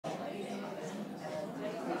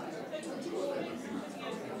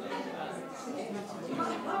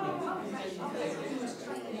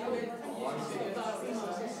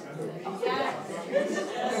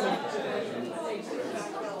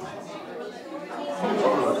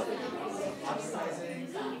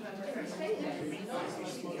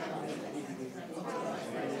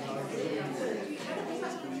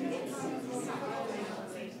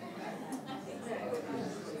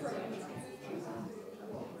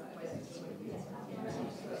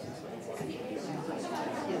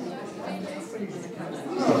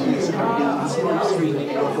streaming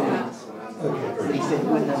performance. He said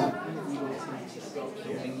when you want to stop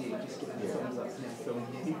filming you, just give them a thumbs up and then film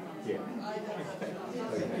you.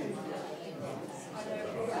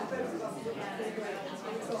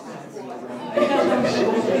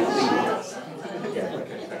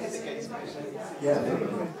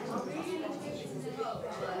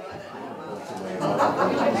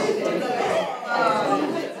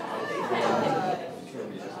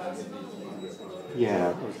 Yeah,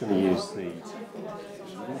 I was going to use the...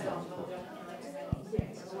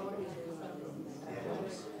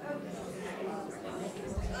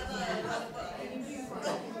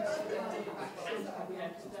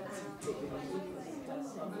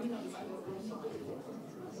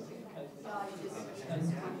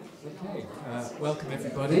 Okay, welcome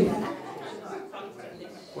everybody.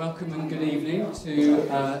 Welcome and good evening to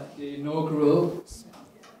the inaugural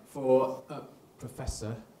for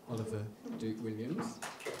Professor Oliver Duke-Williams.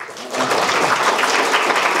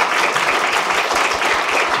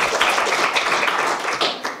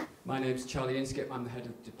 My name's Charlie Inskip, I'm the head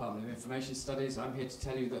of the Department of Information Studies. I'm here to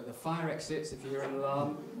tell you that the fire exits, if you hear an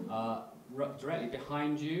alarm, are directly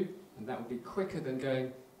behind you, and that will be quicker than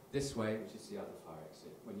going this way, which is the other fire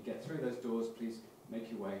exit. When you get through those doors, please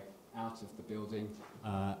make your way out of the building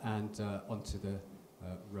and onto the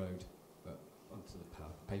road, onto the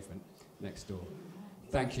pavement next door.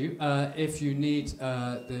 Thank you. If you need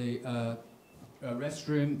the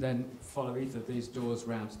restroom, then follow either of these doors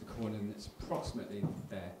round to the corner, and it's approximately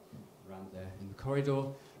there, around there in the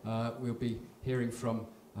corridor. We'll be hearing from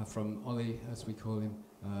Ollie, as we call him,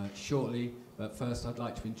 shortly. But first, I'd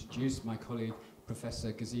like to introduce my colleague,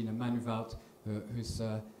 Professor Gesine Manuwald, who's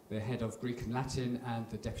the head of Greek and Latin and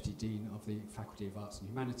the Deputy Dean of the Faculty of Arts and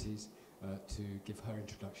Humanities, to give her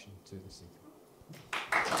introduction to this evening.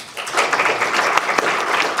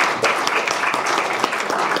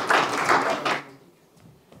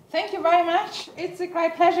 Thank you very much. It's a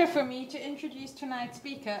great pleasure for me to introduce tonight's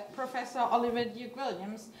speaker, Professor Oliver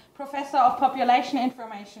Duke-Williams, Professor of Population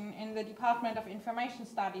Information in the Department of Information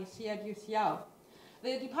Studies here at UCL.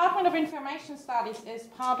 The Department of Information Studies is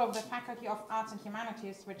part of the Faculty of Arts and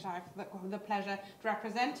Humanities, which I have the pleasure to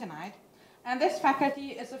represent tonight. And this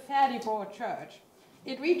faculty is a fairly broad church.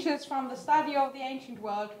 It reaches from the study of the ancient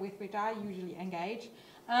world, with which I usually engage,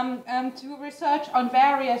 to research on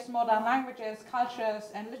various modern languages, cultures,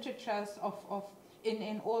 and literatures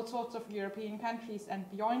in all sorts of European countries and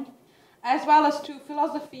beyond, as well as to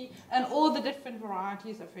philosophy and all the different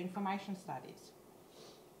varieties of information studies.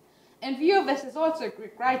 In view of this, it's also a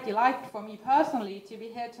great delight for me personally to be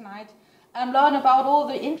here tonight and learn about all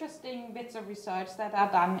the interesting bits of research that are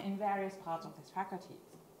done in various parts of this faculty.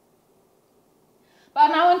 But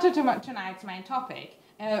now on to tonight's main topic,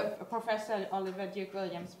 Professor Oliver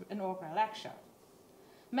Duke-Williams' inaugural lecture.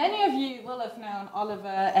 Many of you will have known Oliver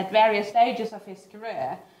at various stages of his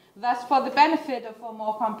career. Thus, for the benefit of a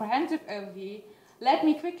more comprehensive overview, let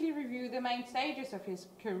me quickly review the main stages of his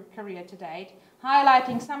career to date,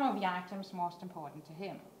 highlighting some of the items most important to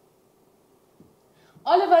him.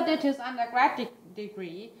 Oliver did his undergrad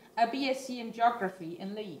degree, a BSc in Geography,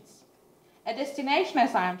 in Leeds. A destination,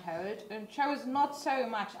 as I am told, chose not so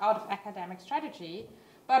much out of academic strategy,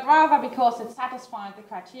 but rather because it satisfied the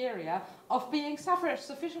criteria of being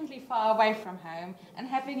sufficiently far away from home and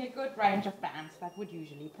having a good range of bands that would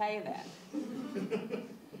usually play there.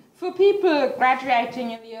 For people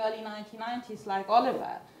graduating in the early 1990s like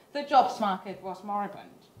Oliver, the jobs market was moribund.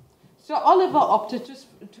 So Oliver opted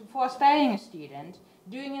for staying a student,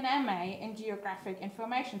 doing an MA in Geographic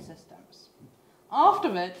Information Systems.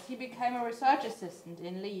 Afterwards, he became a research assistant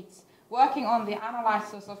in Leeds, working on the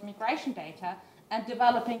analysis of migration data and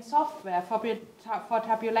developing software for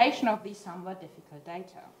tabulation of these somewhat difficult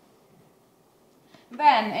data.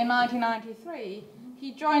 Then, in 1993,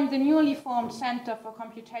 he joined the newly formed Centre for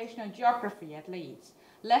Computational Geography at Leeds,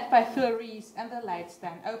 led by Phil Rees and the late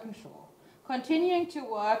Stan Openshaw, continuing to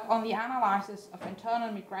work on the analysis of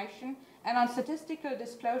internal migration and on statistical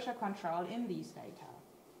disclosure control in these data.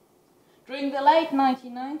 During the late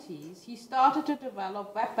 1990s, he started to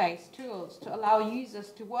develop web-based tools to allow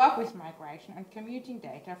users to work with migration and commuting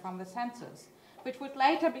data from the census, which would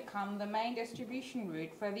later become the main distribution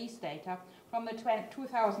route for these data from the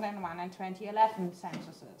 2001 and 2011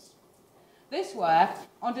 censuses. This work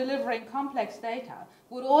on delivering complex data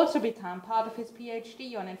would also become part of his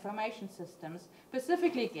PhD on information systems,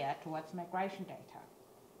 specifically geared towards migration data.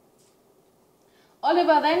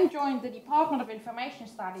 Oliver then joined the Department of Information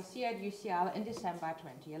Studies here at UCL in December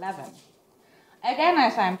 2011. Again,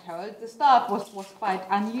 as I'm told, the start was quite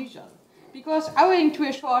unusual, because owing to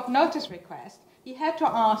a short notice request, he had to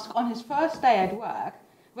ask on his first day at work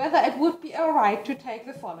whether it would be all right to take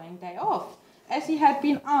the following day off, as he had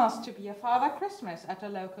been asked to be a Father Christmas at a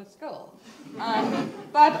local school.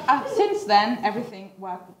 But since then, everything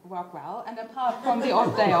worked well, and apart from the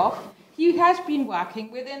odd day off, he has been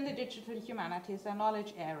working within the Digital Humanities and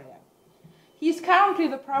Knowledge area. He is currently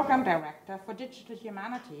the Program Director for Digital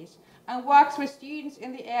Humanities and works with students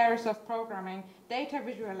in the areas of programming, data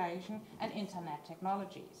visualization, and internet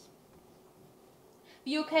technologies.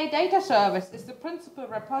 The UK Data Service is the principal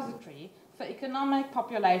repository for economic,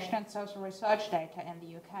 population, and social research data in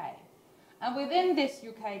the UK. And within this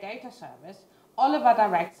UK Data Service, Oliver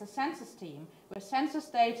directs the census team, with census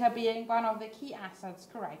data being one of the key assets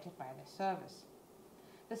created by this service.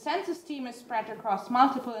 The census team is spread across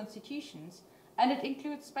multiple institutions, and it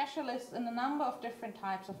includes specialists in a number of different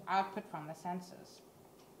types of output from the census.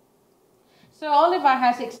 So Oliver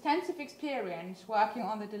has extensive experience working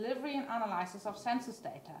on the delivery and analysis of census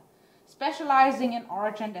data, specializing in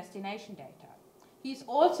origin destination data. He is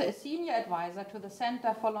also a senior advisor to the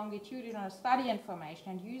Center for Longitudinal Study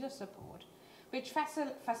Information and User Support, which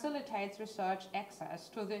facilitates research access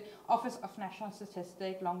to the Office of National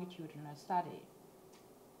Statistics Longitudinal Study.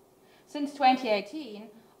 Since 2018,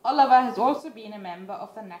 Oliver has also been a member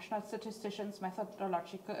of the National Statisticians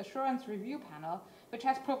Methodological Assurance Review Panel, which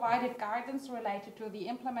has provided guidance related to the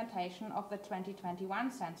implementation of the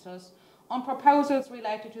 2021 census, on proposals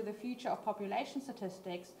related to the future of population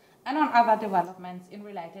statistics, and on other developments in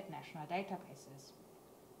related national databases.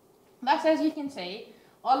 Thus, as you can see,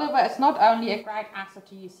 Oliver is not only a great asset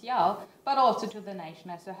to UCL, but also to the nation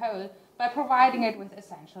as a whole, by providing it with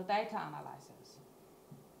essential data analysis.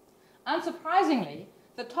 Unsurprisingly,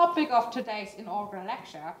 the topic of today's inaugural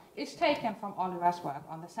lecture is taken from Oliver's work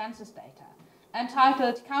on the census data,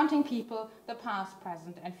 entitled Counting People, the Past,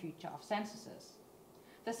 Present and Future of Censuses.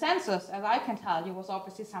 The census, as I can tell you, was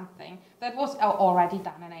obviously something that was already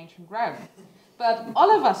done in ancient Rome. But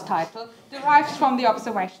Oliver's title derives from the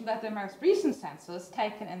observation that the most recent census,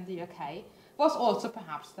 taken in the UK, was also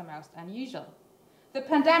perhaps the most unusual. The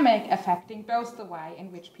pandemic affecting both the way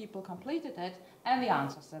in which people completed it and the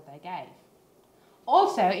answers that they gave.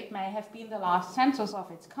 Also, it may have been the last census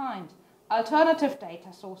of its kind. Alternative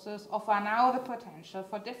data sources offer now the potential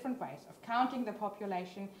for different ways of counting the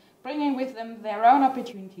population, bringing with them their own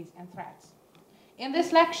opportunities and threats. In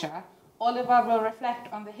this lecture, Oliver will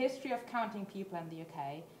reflect on the history of counting people in the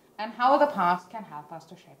UK and how the past can help us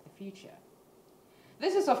to shape the future.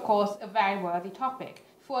 This is, of course, a very worthy topic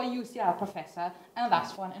for a UCL professor and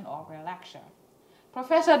thus for an inaugural lecture.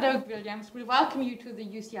 Professor Doug Williams will welcome you to the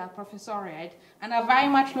UCL Professoriate and are very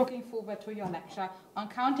much looking forward to your lecture on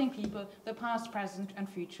counting people, the past, present and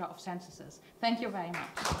future of censuses. Thank you very much.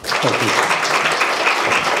 Thank you.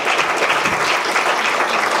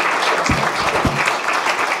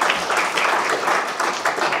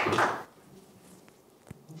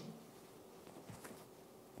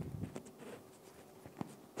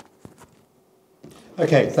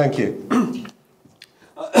 Okay, thank you.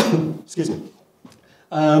 Excuse me.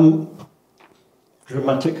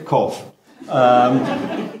 Dramatic cough.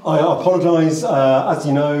 I apologise. As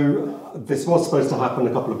you know, this was supposed to happen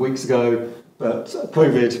a couple of weeks ago, but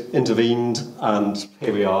COVID intervened, and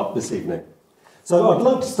here we are this evening. So I'd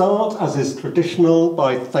like to start, as is traditional,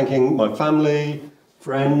 by thanking my family,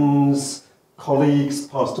 friends, colleagues,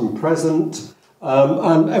 past and present,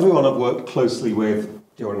 and everyone I've worked closely with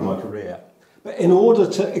during my career. But in order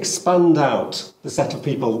to expand out the set of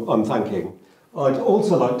people I'm thanking, I'd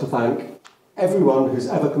also like to thank everyone who's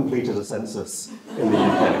ever completed a census in the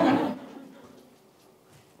UK.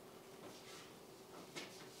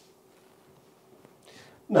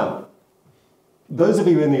 Now, those of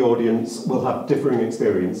you in the audience will have differing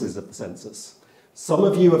experiences of the census. Some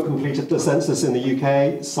of you have completed a census in the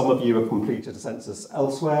UK, some of you have completed a census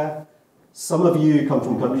elsewhere, some of you come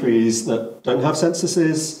from countries that don't have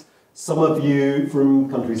censuses, some of you from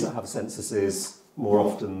countries that have censuses more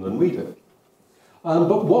often than we do.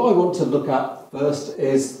 But what I want to look at first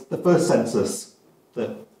is the first census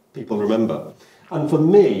that people remember. And for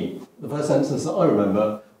me, the first census that I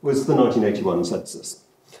remember was the 1981 census.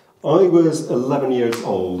 I was 11 years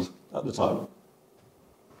old at the time.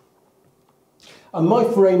 And my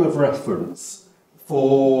frame of reference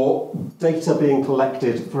for data being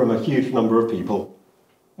collected from a huge number of people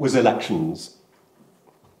was elections.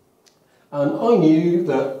 And I knew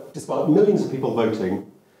that despite millions of people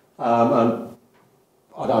voting, and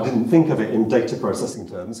I didn't think of it in data processing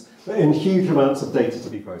terms, but in huge amounts of data to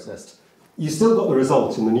be processed, you still got the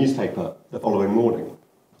result in the newspaper the following morning.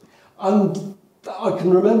 And I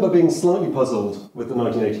can remember being slightly puzzled with the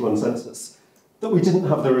 1981 census, that we didn't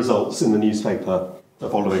have the results in the newspaper the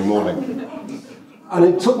following morning. And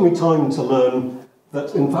it took me time to learn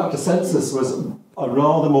that, in fact, a census was a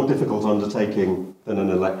rather more difficult undertaking than an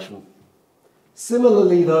election.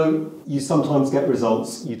 Similarly, though, you sometimes get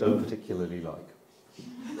results you don't particularly like.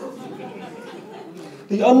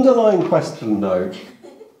 The underlying question, though,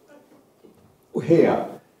 here,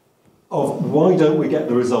 of why don't we get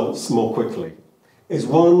the results more quickly, is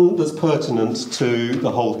one that's pertinent to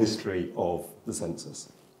the whole history of the census.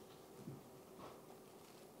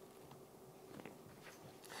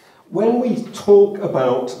 When we talk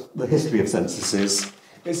about the history of censuses,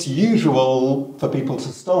 it's usual for people to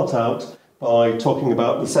start out by talking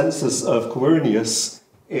about the census of Quirinius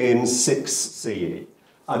in 6 CE.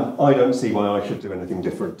 And I don't see why I should do anything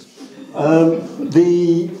different.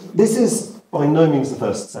 This is by no means the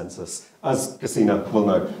first census, as Christina will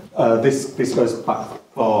know. This goes back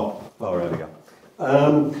far earlier.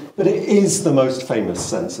 But it is the most famous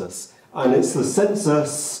census. And it's the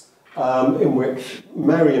census in which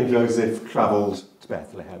Mary and Joseph travelled to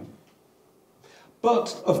Bethlehem.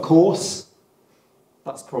 But, of course,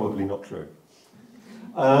 that's probably not true.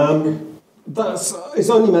 It's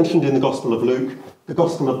only mentioned in the Gospel of Luke. The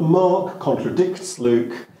Gospel of Mark contradicts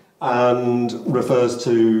Luke and refers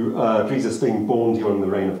to Jesus being born during the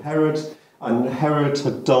reign of Herod, and Herod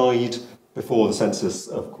had died before the census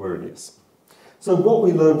of Quirinius. So what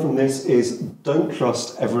we learn from this is don't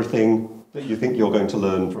trust everything that you think you're going to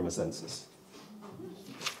learn from a census.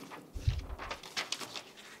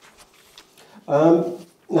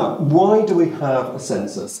 Now, why do we have a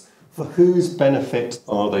census? For whose benefit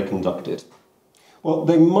are they conducted? Well,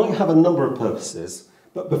 they might have a number of purposes,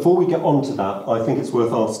 but before we get on to that, I think it's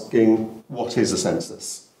worth asking, what is a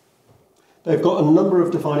census? They've got a number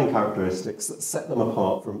of defining characteristics that set them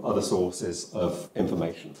apart from other sources of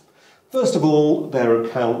information. First of all, their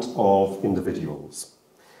account of individuals.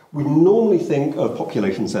 We normally think of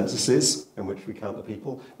population censuses, in which we count the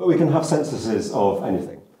people, but we can have censuses of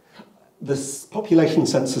anything. This population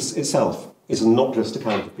census itself is not just a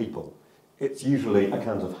count of people. It's usually a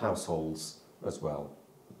count of households as well.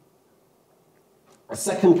 A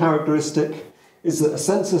second characteristic is that a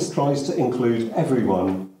census tries to include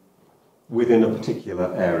everyone within a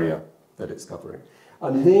particular area that it's covering.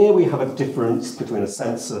 And here we have a difference between a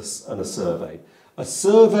census and a survey. A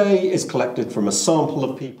survey is collected from a sample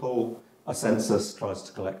of people. A census tries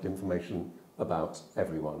to collect information about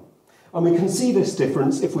everyone. And we can see this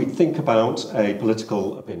difference if we think about a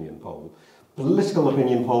political opinion poll. Political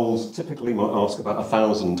opinion polls typically might ask about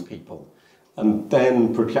 1,000 people and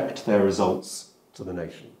then project their results to the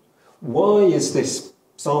nation. Why is this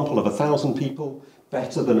sample of 1,000 people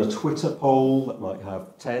better than a Twitter poll that might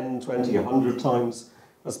have 10, 20, 100 times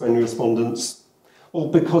as many respondents? Well,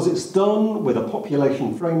 because it's done with a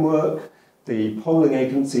population framework. The polling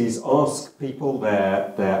agencies ask people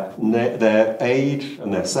their age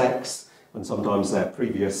and their sex, and sometimes their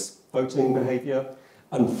previous voting behaviour.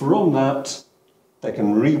 And from that, they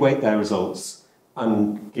can reweight their results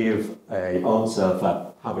and give an answer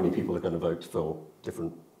for how many people are going to vote for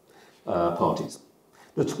different parties.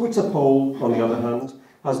 The Twitter poll, on the other hand,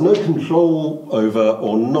 has no control over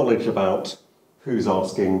or knowledge about who's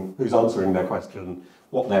answering their question,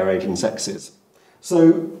 what their age and sex is.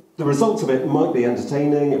 So the results of it might be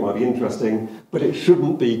entertaining, it might be interesting, but it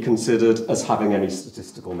shouldn't be considered as having any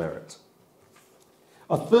statistical merit.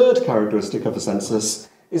 A third characteristic of a census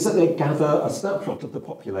is that they gather a snapshot of the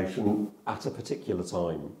population at a particular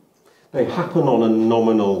time. They happen on a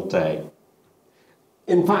nominal day.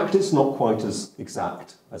 In fact, it's not quite as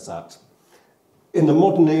exact as that. In the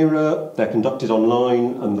modern era, they're conducted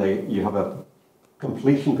online and you have a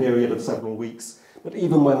completion period of several weeks, but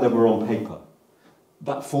even when they were on paper,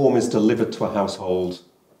 that form is delivered to a household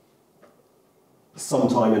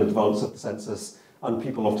sometime in advance of the census, and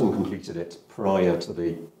people often completed it prior to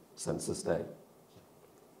the census day.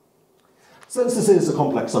 Censuses are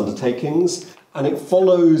complex undertakings, and it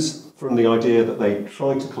follows from the idea that they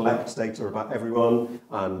try to collect data about everyone,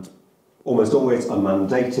 and almost always are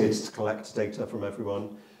mandated to collect data from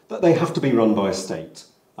everyone, that they have to be run by a state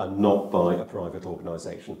and not by a private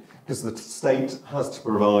organisation, because the state has to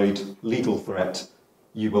provide legal threat.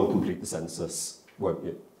 You will complete the census, won't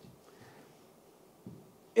you?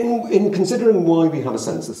 In considering why we have a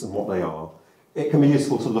census and what they are, it can be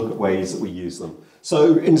useful to look at ways that we use them.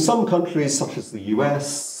 So in some countries, such as the US,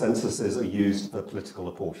 censuses are used for political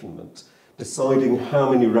apportionment, deciding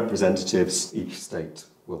how many representatives each state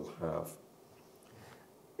will have.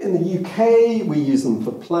 In the UK, we use them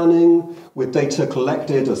for planning, with data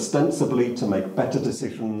collected ostensibly to make better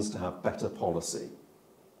decisions, to have better policy.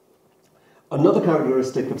 Another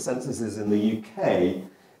characteristic of censuses in the UK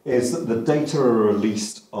is that the data are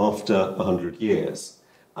released after 100 years.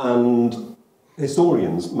 And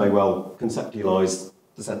historians may well conceptualise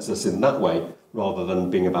the census in that way, rather than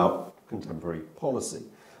being about contemporary policy.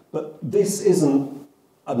 But this isn't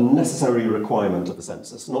a necessary requirement of a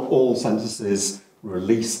census. Not all censuses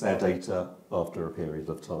release their data after a period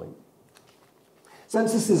of time.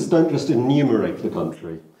 Censuses don't just enumerate the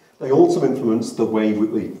country, they also influence the way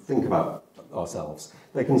we think about ourselves.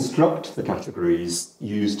 They construct the categories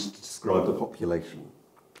used to describe the population.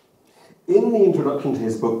 In the introduction to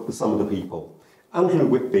his book, The Sum of the People, Andrew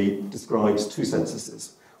Whitby describes two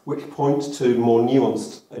censuses, which point to more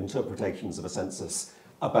nuanced interpretations of a census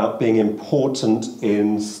about being important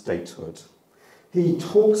in statehood. He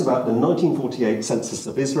talks about the 1948 census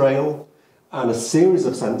of Israel and a series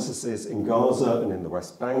of censuses in Gaza and in the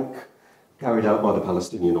West Bank carried out by the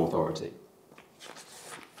Palestinian Authority.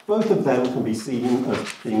 Both of them can be seen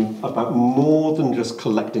as being about more than just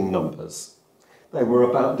collecting numbers. They were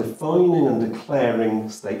about defining and declaring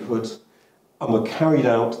statehood and were carried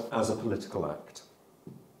out as a political act.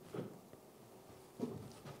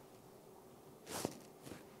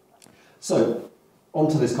 So,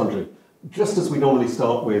 onto this country. Just as we normally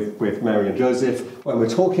start with Mary and Joseph, when we're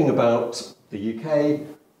talking about the UK,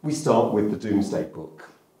 we start with the Domesday Book.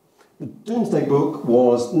 The Domesday Book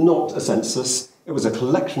was not a census, it was a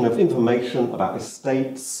collection of information about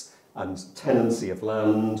estates and tenancy of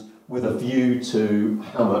land with a view to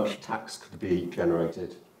how much tax could be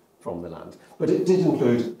generated from the land. But it did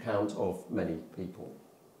include a count of many people.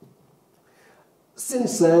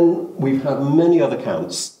 Since then, we've had many other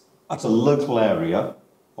counts at a local area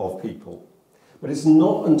of people. But it's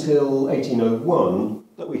not until 1801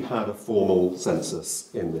 that we had a formal census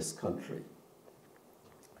in this country.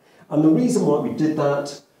 And the reason why we did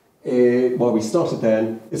that, why we started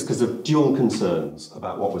then, is because of dual concerns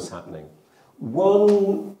about what was happening.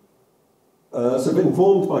 One, sort of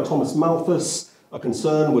informed by Thomas Malthus, a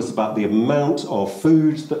concern was about the amount of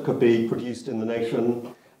food that could be produced in the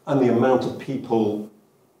nation and the amount of people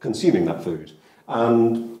consuming that food.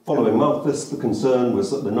 And following Malthus, the concern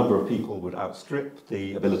was that the number of people would outstrip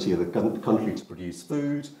the ability of the country to produce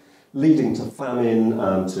food, leading to famine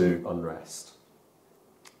and to unrest.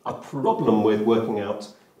 A problem with working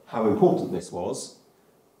out how important this was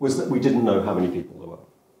that we didn't know how many people there were.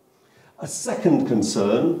 A second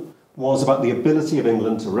concern was about the ability of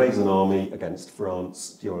England to raise an army against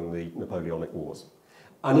France during the Napoleonic Wars.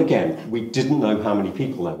 And again, we didn't know how many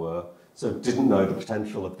people there were, so didn't know the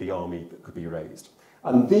potential of the army that could be raised.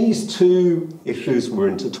 And these two issues were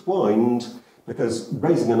intertwined because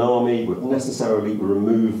raising an army would necessarily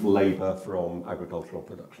remove labour from agricultural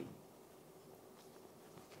production.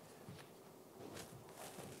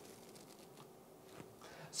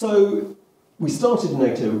 So we started in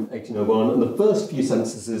 1801, and the first few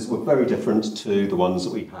censuses were very different to the ones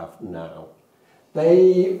that we have now.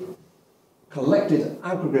 They collected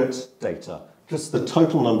aggregate data, just the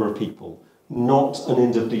total number of people, not an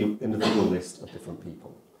individual list of different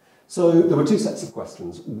people. So there were two sets of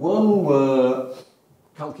questions. One were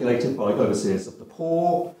calculated by overseers of the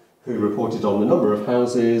poor, who reported on the number of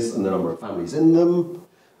houses and the number of families in them,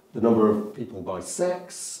 the number of people by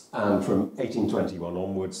sex, and from 1821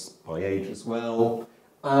 onwards by age as well,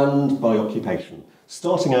 and by occupation,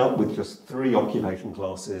 starting out with just 3 occupation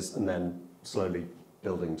classes and then slowly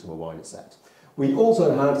building to a wider set. We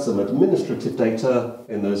also had some administrative data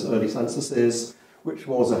in those early censuses, which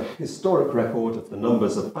was a historic record of the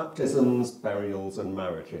numbers of baptisms, burials, and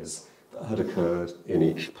marriages that had occurred in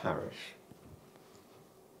each parish.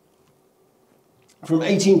 From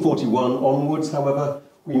 1841 onwards, however,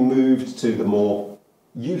 we moved to the more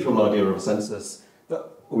usual idea of a census, that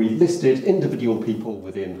we listed individual people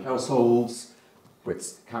within households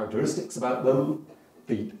with characteristics about them.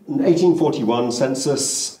 The 1841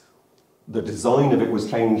 census, the design of it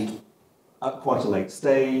was changed at quite a late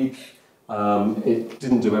stage. It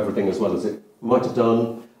didn't do everything as well as it might have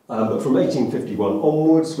done, but from 1851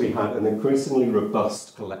 onwards, we had an increasingly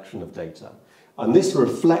robust collection of data. And this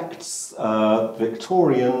reflects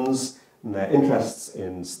Victorians and their interests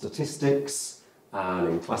in statistics and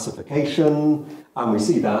in classification, and we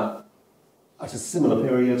see that at a similar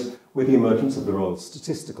period with the emergence of the Royal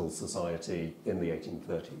Statistical Society in the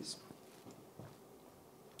 1830s.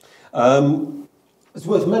 It's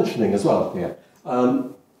worth mentioning as well here,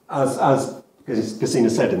 as Christina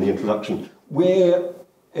said in the introduction, we're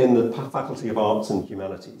in the Faculty of Arts and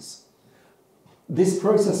Humanities. This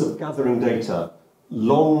process of gathering data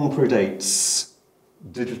long predates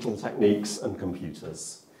digital techniques and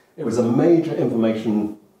computers. It was a major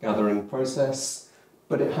information gathering process,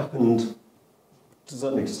 but it happened,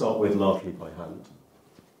 certainly to start with, largely by hand.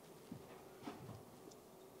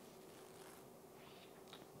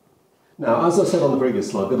 Now, as I said on the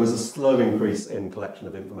previous slide, there was a slow increase in collection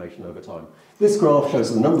of information over time. This graph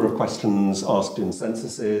shows the number of questions asked in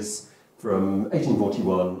censuses from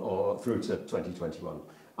 1841 or through to 2021.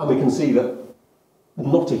 And we can see that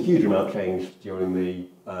not a huge amount changed during the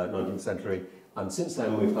 19th century. And since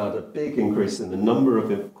then, we've had a big increase in the number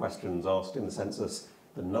of questions asked in the census,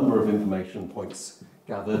 the number of information points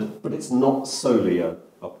gathered, but it's not solely an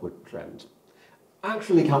upward trend.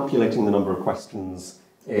 Actually calculating the number of questions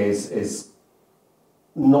is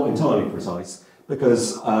not entirely precise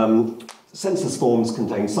because census forms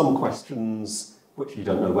contain some questions which you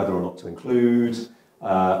don't know whether or not to include.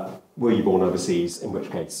 Were you born overseas? In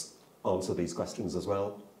which case, answer these questions as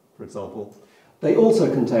well, for example. They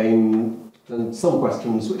also contain some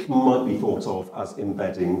questions which might be thought of as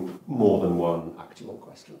embedding more than one actual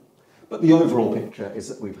question. But the overall picture is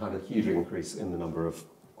that we've had a huge increase in the number of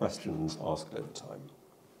questions asked over time.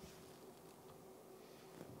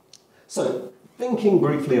 So, thinking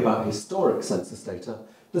briefly about historic census data,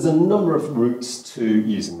 there's a number of routes to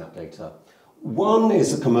using that data. One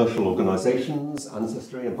is the commercial organisations,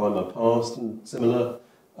 Ancestry and Find My Past and similar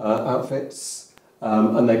outfits,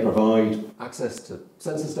 and they provide access to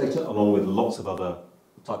census data along with lots of other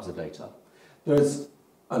types of data. There's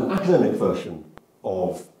an academic version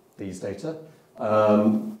of these data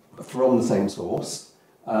from the same source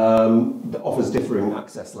that offers differing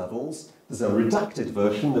access levels. There's a redacted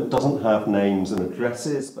version that doesn't have names and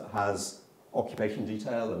addresses but has occupation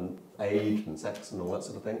detail and age and sex and all that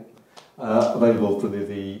sort of thing. Available through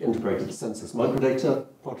the Integrated Census Microdata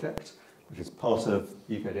project, which is part of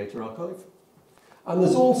UK Data Archive. And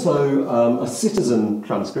there's also a citizen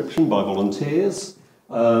transcription by volunteers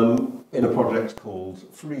in a project called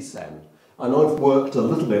FreeCen. And I've worked a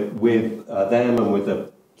little bit with them and with a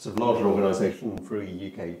sort of larger organisation,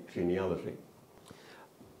 Free UK Genealogy.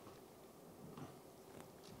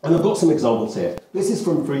 And I've got some examples here. This is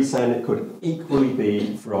from FreeCen. It could equally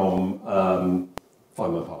be from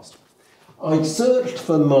Find My Past. I searched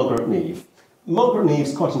for Margaret Neve. Margaret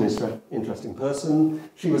Neve's quite an interesting person.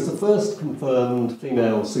 She was the first confirmed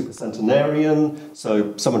female supercentenarian,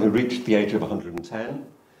 so someone who reached the age of 110.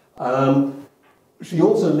 She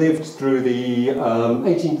also lived through the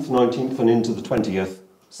 18th, 19th and into the 20th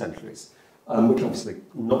centuries, which obviously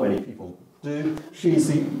not many people do. She's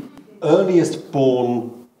the earliest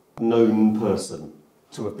born known person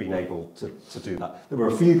to have been able to do that. There were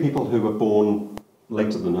a few people who were born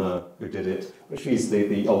later than her who did it, but she's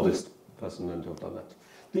the oldest person known to have done that.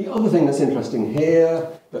 The other thing that's interesting here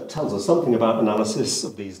that tells us something about analysis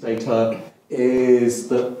of these data is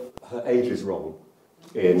that her age is wrong.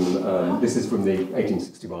 This is from the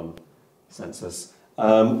 1861 census.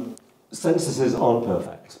 Censuses aren't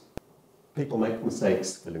perfect. People make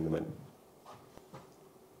mistakes filling them in.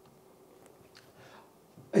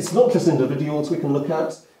 It's not just individuals we can look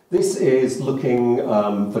at. This is looking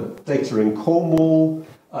for data in Cornwall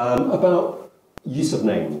about use of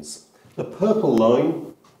names. The purple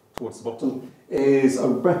line towards the bottom is a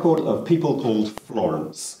record of people called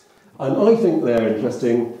Florence. And I think they're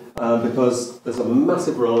interesting because there's a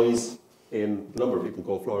massive rise in the number of people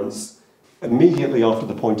called Florence immediately after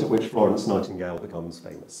the point at which Florence Nightingale becomes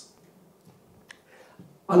famous.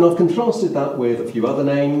 And I've contrasted that with a few other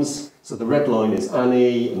names. So the red line is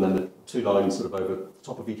Annie, and then the two lines sort of over the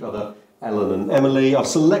top of each other, Ellen and Emily. I've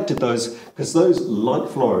selected those because those, like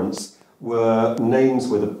Florence, were names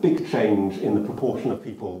with a big change in the proportion of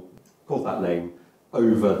people called that name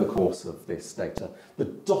over the course of this data. The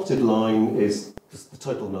dotted line is just the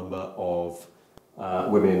total number of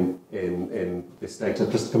women in this data,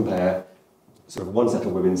 just to compare sort of one set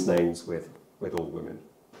of women's names with all women.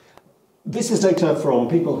 This is data from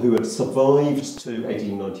people who had survived to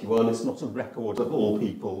 1891. It's not a record of all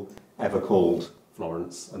people ever called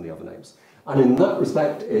Florence and the other names. And in that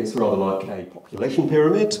respect, it's rather like a population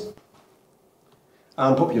pyramid.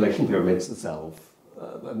 And population pyramids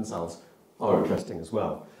themselves are interesting as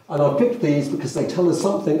well. And I've picked these because they tell us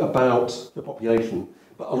something about the population,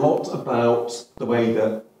 but a lot about the way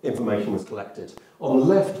that information was collected. On the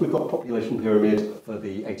left, we've got a population pyramid for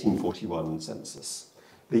the 1841 census.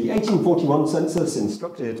 The 1841 census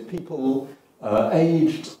instructed people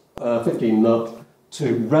aged 15 and up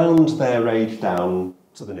to round their age down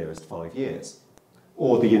to the nearest 5 years,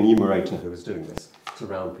 or the enumerator who was doing this, to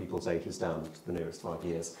round people's ages down to the nearest 5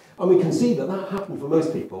 years. And we can see that that happened for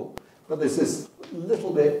most people, but there's this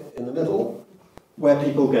little bit in the middle where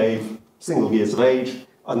people gave single years of age,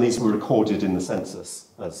 and these were recorded in the census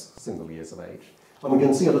as single years of age. And we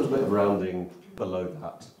can see a little bit of rounding below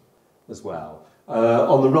that as well.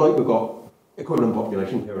 On the right, we've got equivalent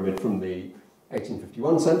population pyramid from the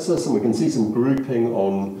 1851 census, and we can see some grouping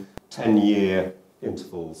on 10-year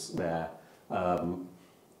intervals there,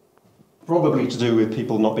 probably to do with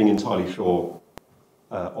people not being entirely sure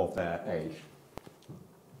of their age.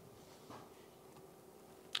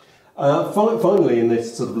 Finally, in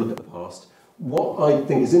this sort of look at the past, what I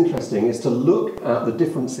think is interesting is to look at the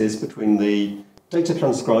differences between the data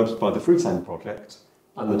transcribed by the FreeSem project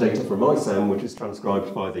and the data from ISEM, which is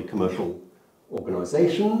transcribed by the commercial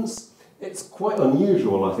organisations. It's quite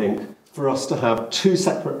unusual, I think, for us to have two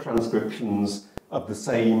separate transcriptions of the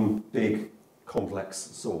same big, complex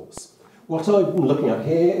source. What I'm looking at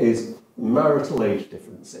here is marital age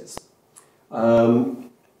differences.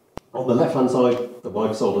 On the left-hand side, the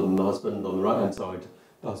wife's older than the husband. On the right-hand side,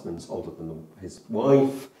 the husband's older than his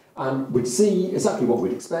wife. And we'd see exactly what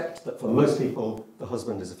we'd expect, that for most people, the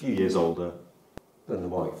husband is a few years older than the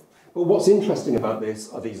wife. But what's interesting about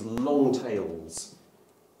this are these long tails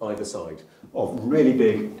either side of really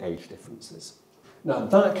big age differences. Now,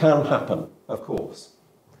 that can happen, of course.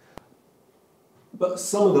 But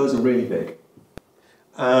some of those are really big.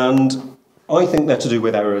 And I think they're to do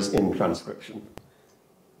with errors in transcription.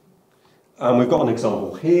 And we've got an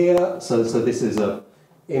example here. So this is an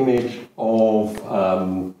image of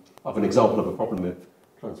an example of a problem with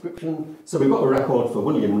transcription. So we've got a record for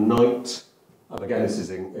William Knight, again this is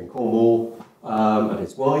in Cornwall, and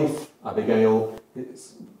his wife, Abigail.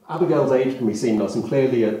 Abigail's age can be seen nice and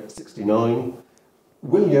clearly at 69.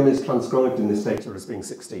 William is transcribed in this data as being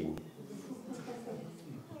 16.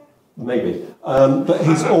 Maybe. But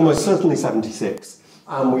he's almost certainly 76.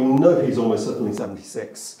 And we know he's almost certainly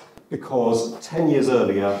 76 because 10 years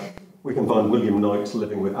earlier, we can find William Knight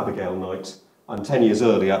living with Abigail Knight, and 10 years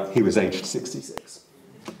earlier, he was aged 66.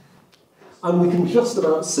 And we can just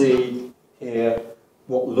about see here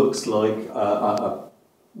what looks like a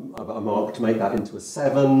mark to make that into a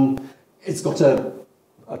 7. It's got a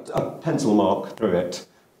pencil mark through it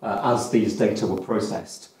as these data were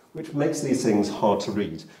processed, which makes these things hard to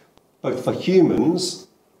read, both for humans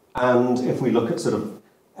and if we look at sort of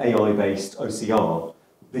AI-based OCR,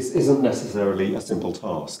 this isn't necessarily a simple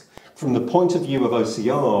task. From the point of view of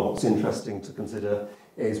OCR, what's interesting to consider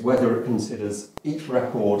is whether it considers each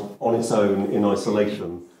record on its own in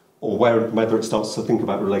isolation, or whether it starts to think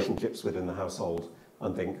about relationships within the household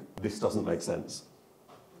and think, this doesn't make sense.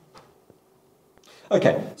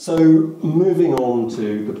 Okay, so moving on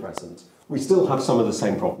to the present. We still have some of the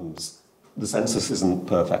same problems. The census isn't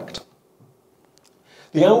perfect.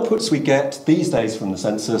 The outputs we get these days from the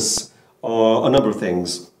census are a number of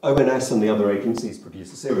things. ONS and the other agencies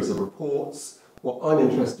produce a series of reports. What I'm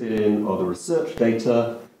interested in are the research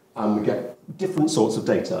data, and we get different sorts of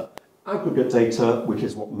data. Aggregate data, which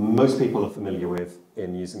is what most people are familiar with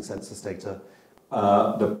in using census data,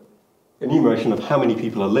 the enumeration of how many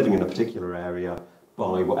people are living in a particular area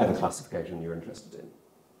by whatever classification you're interested in.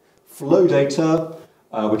 Flow data,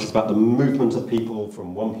 which is about the movement of people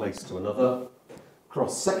from one place to another.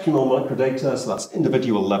 Cross-sectional microdata, so that's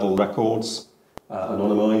individual level records,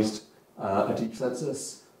 anonymized at each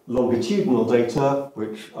census. Longitudinal data,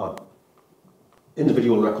 which are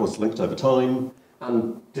individual records linked over time.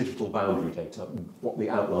 And digital boundary data, what the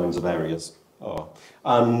outlines of areas are.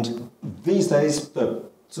 And these days, the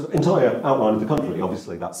sort of entire outline of the country,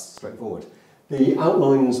 obviously that's straightforward. The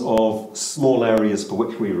outlines of small areas for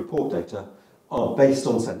which we report data are based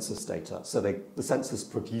on census data, so the census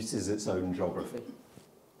produces its own geography.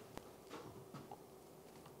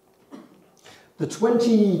 The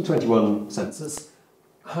 2021 census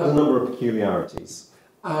had a number of peculiarities,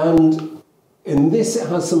 and in this it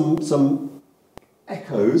has some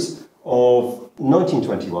echoes of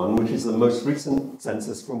 1921, which is the most recent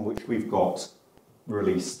census from which we've got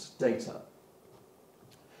released data.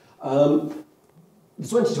 The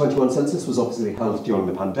 2021 census was obviously held during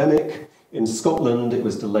the pandemic. In Scotland, it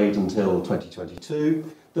was delayed until 2022.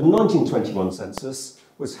 The 1921 census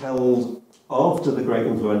was held after the Great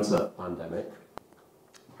Influenza pandemic,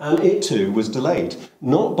 and it too was delayed,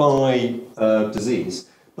 not by disease,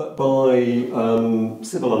 but by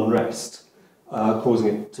civil unrest, causing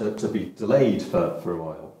it to be delayed for a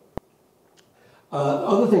while.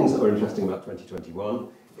 Other things that were interesting about 2021,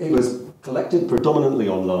 it was collected predominantly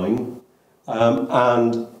online,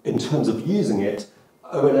 and in terms of using it,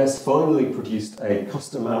 ONS finally produced a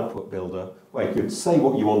custom output builder where you could say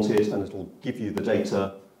what you wanted and it'll give you the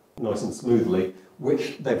data nice and smoothly,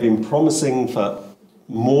 which they've been promising for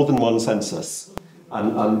more than one census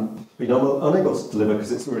and been unable to deliver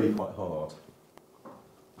because it's really quite hard.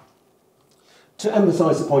 To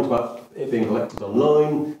emphasise the point about it being collected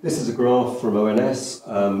online, this is a graph from ONS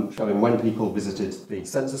showing when people visited the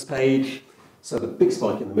census page. So the big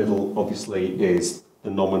spike in the middle, obviously, is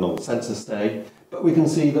the nominal census day, but we can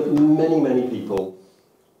see that many, many people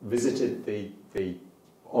visited the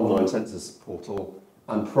online census portal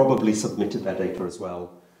and probably submitted their data as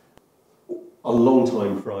well a long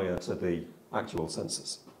time prior to the actual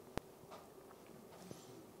census.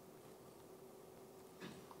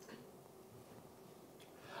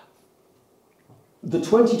 The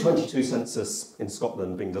 2022 census in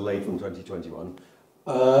Scotland being delayed from 2021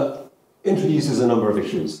 introduces a number of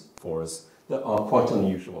issues for us that are quite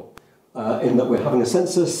unusual, in that we're having a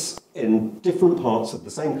census in different parts of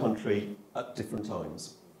the same country at different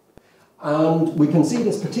times. And we can see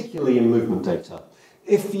this particularly in movement data.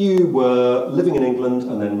 If you were living in England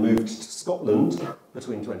and then moved to Scotland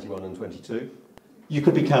between 21 and 22, you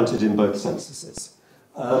could be counted in both censuses.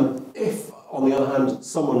 If, on the other hand,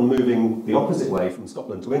 someone moving the opposite way from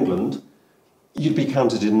Scotland to England, you'd be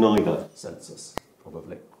counted in neither census,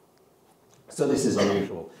 probably. So this is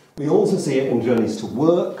unusual. We also see it in journeys to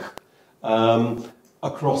work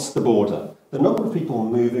across the border. The number of people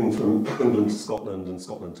moving from England to Scotland and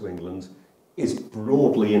Scotland to England is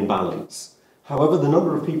broadly in balance. However, the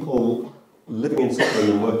number of people living in Scotland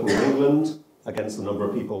and working in England against the number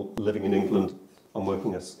of people living in England and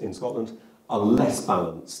working in Scotland are less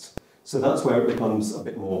balanced. So that's where it becomes a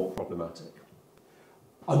bit more problematic.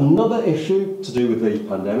 Another issue to do with the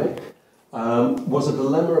pandemic was a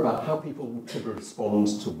dilemma about how people should respond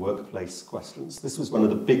to workplace questions. This was one of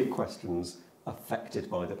the big questions affected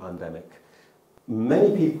by the pandemic.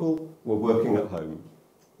 Many people were working at home.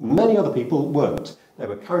 Many other people weren't. They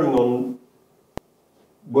were carrying on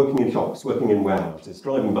working in shops, working in warehouses,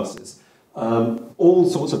 driving buses, all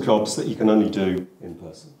sorts of jobs that you can only do in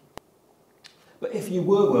person. But if you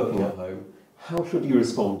were working at home, how should you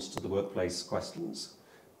respond to the workplace questions?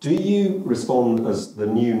 Do you respond as the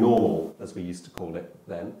new normal, as we used to call it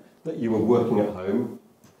then, that you were working at home?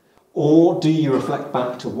 Or do you reflect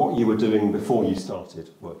back to what you were doing before you started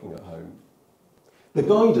working at home? The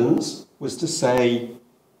guidance was to say,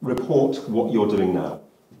 report what you're doing now,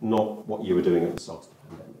 not what you were doing at the start of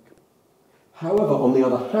the pandemic. However, on the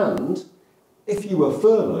other hand, if you were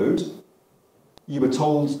furloughed, you were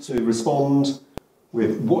told to respond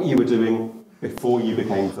with what you were doing before you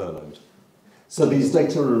became furloughed. So these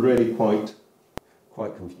data are really quite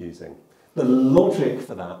confusing. The logic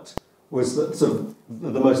for that was that sort of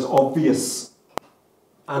the most obvious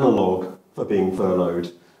analogue for being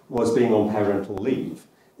furloughed was being on parental leave.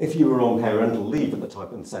 If you were on parental leave at the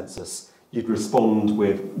time of the census, you'd respond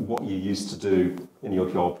with what you used to do in your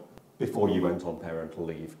job before you went on parental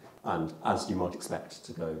leave, and as you might expect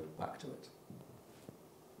to go back to it.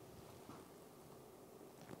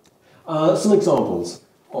 Some examples,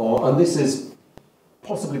 and this is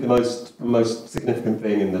possibly the most significant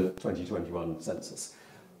thing in the 2021 census.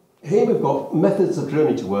 Here we've got methods of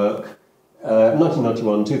journey to work,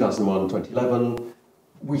 1991, 2001, 2011.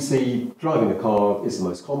 We see driving a car is the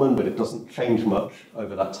most common, but it doesn't change much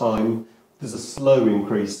over that time. There's a slow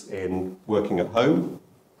increase in working at home.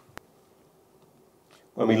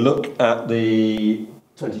 When we look at the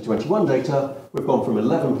 2021 data, we've gone from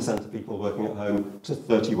 11% of people working at home to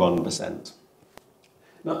 31%.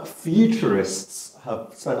 Now, futurists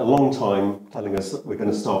have spent a long time telling us that we're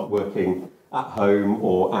going to start working at home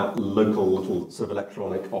or at local little sort of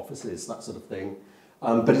electronic offices, that sort of thing.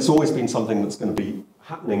 But it's always been something that's going to be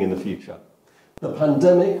happening in the future. The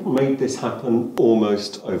pandemic made this happen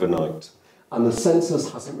almost overnight, and the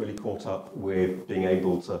census hasn't really caught up with being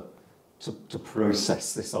able to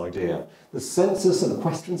process this idea. The census and the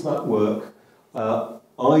questions about work,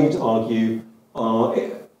 I'd argue, are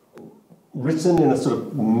written in a sort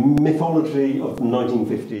of mythology of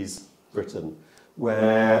 1950s Britain,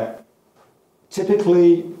 where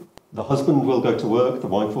typically the husband will go to work, the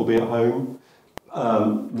wife will be at home.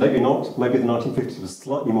 Maybe not, maybe the 1950s was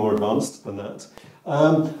slightly more advanced than that.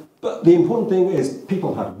 But the important thing is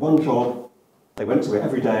people had one job, they went to it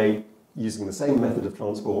every day using the same method of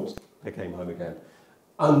transport, they came home again.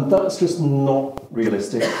 And that's just not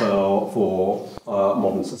realistic for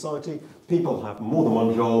modern society. People have more than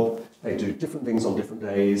one job, they do different things on different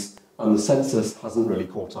days, and the census hasn't really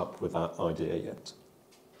caught up with that idea yet.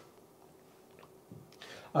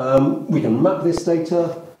 We can map this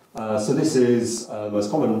data. So this is the most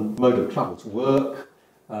common mode of travel to work.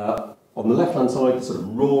 On the left-hand side, the sort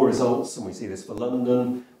of raw results, and we see this for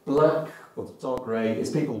London. Black, or the dark grey, is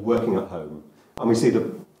people working at home. And we see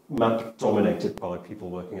the map dominated by people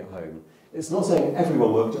working at home. It's not saying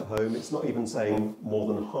everyone worked at home. It's not even saying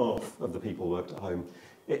more than half of the people worked at home.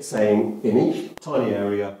 It's saying in each tiny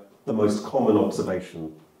area, the most common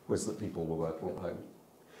observation was that people were working at home.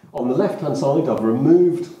 On the left-hand side, I've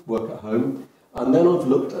removed work at home, And then I've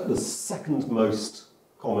looked at the second most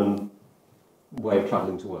common way of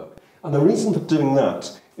travelling to work. And the reason for doing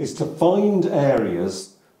that is to find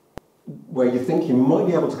areas where you think you might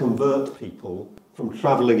be able to convert people from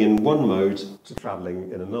travelling in one mode to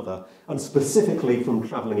travelling in another, and specifically from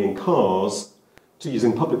travelling in cars to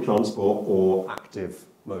using public transport or active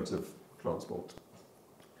modes of transport.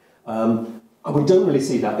 And we don't really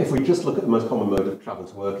see that. If we just look at the most common mode of travel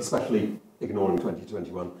to work, especially ignoring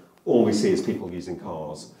 2021, all we see is people using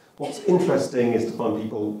cars. What's interesting is to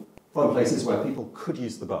find places where people could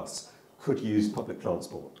use the bus, could use public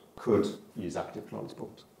transport, could use active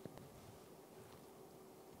transport.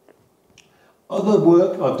 Other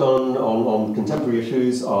work I've done on contemporary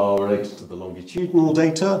issues are related to the longitudinal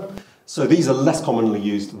data. So these are less commonly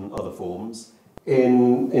used than other forms.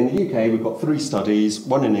 In the UK, we've got 3 studies,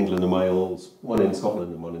 one in England and Wales, one in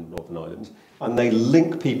Scotland and one in Northern Ireland, and they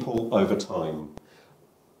link people over time.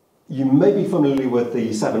 You may be familiar with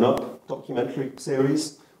the 7up documentary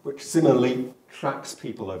series, which similarly tracks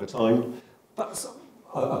people over time. That's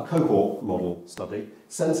a cohort model study.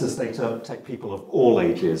 Census data take people of all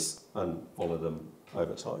ages and follow them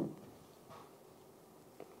over time.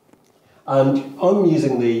 And I'm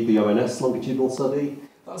using the ONS Longitudinal Study.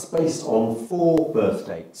 That's based on 4 birth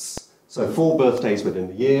dates. So 4 birthdays within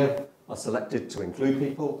the year are selected to include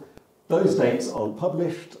people. Those dates aren't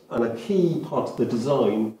published, and a key part of the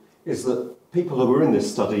design is that people who are in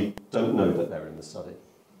this study don't know that they're in the study.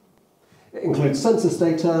 It includes census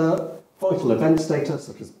data, vital events data,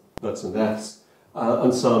 such as births and deaths,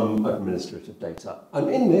 and some administrative data. And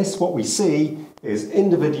in this, what we see is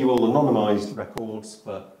individual anonymised records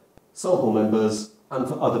for sample members and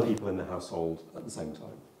for other people in the household at the same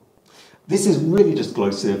time. This is really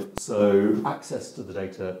disclosive, so access to the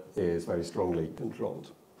data is very strongly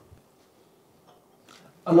controlled.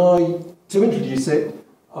 And to introduce it,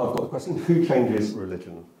 I've got the question, who changes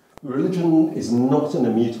religion? Religion is not an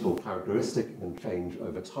immutable characteristic, it can change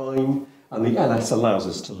over time, and the LS allows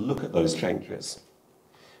us to look at those changes.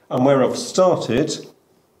 And where I've started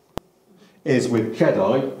is with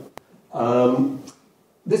Jedi.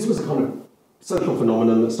 This was a kind of social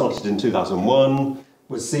phenomenon that started in 2001,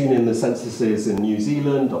 was seen in the censuses in New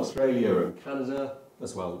Zealand, Australia and Canada,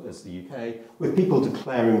 as well as the UK, with people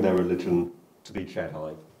declaring their religion to be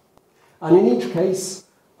Jedi. And in each case,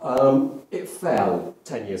 it fell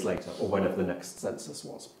 10 years later, or whenever the next census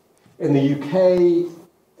was. In the UK,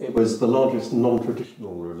 it was the largest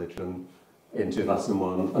non-traditional religion in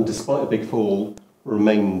 2001, and despite a big fall,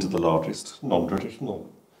 remained the largest non-traditional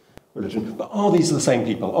religion. But are these the same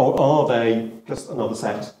people, or are they just another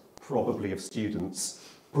set, probably of students,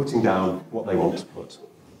 putting down what they want to put?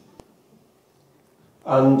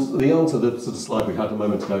 And the answer to the sort of slide we had a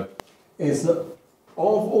moment ago is that of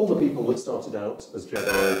all the people that started out as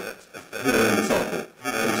Jedi who were in the sample in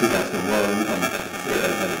 2001 and 3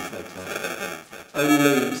 years later,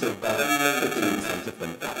 only sort of about 15% of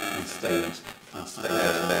them actually stayed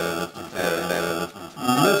out there.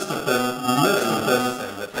 Most of them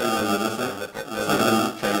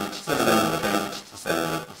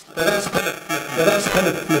that's a kind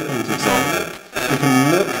of flippant example. We can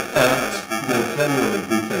look at more generally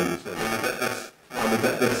who changed it, and we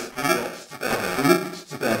get this grouped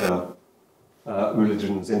together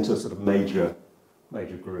religions into sort of major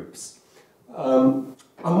groups. And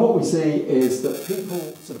what we see is that people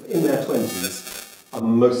sort of in their 20s are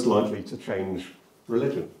most likely to change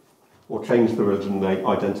religion, or change the religion they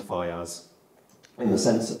identify as in the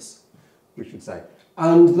census, we should say.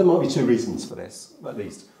 And there might be 2 reasons for this, at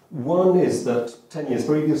least. One is that 10 years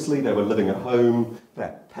previously they were living at home,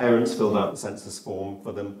 their parents filled out the census form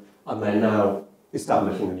for them, and they're now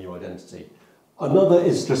establishing a new identity. Another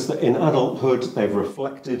is just that in adulthood they've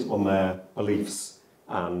reflected on their beliefs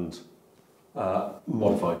and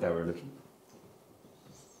modified their religion.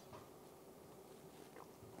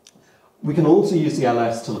 We can also use the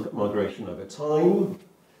LS to look at migration over time,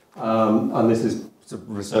 and this is sort of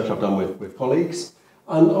research I've done with colleagues,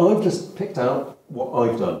 and I've just picked out what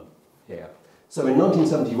I've done here. So in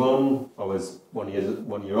 1971, I was one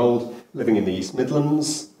year old, living in the East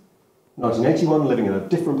Midlands. 1981, living in a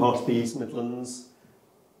different part of the East Midlands.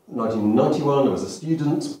 1991, I was a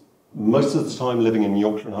student, most of the time living in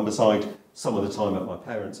Yorkshire and Humberside, some of the time at my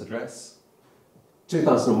parents' address.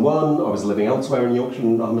 2001, I was living elsewhere in Yorkshire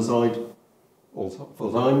and Humberside, all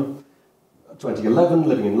full time. 2011,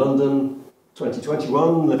 living in London.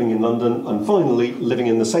 2021, living in London, and finally living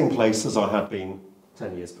in the same place as I had been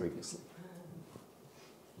 10 years previously.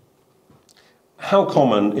 How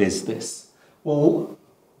common is this? Well,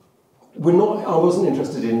 I wasn't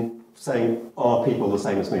interested in saying, are people the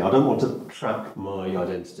same as me? I don't want to track my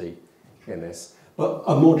identity in this. But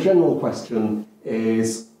a more general question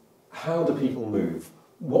is, how do people move?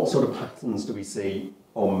 What sort of patterns do we see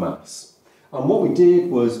en masse? And what we did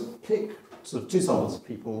was pick sort of two samples of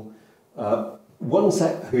people, one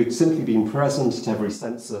set who'd simply been present at every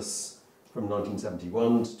census from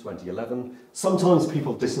 1971 to 2011. Sometimes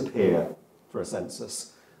people disappear for a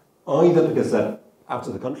census, either because they're out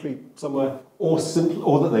of the country somewhere, or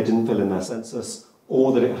that they didn't fill in their census,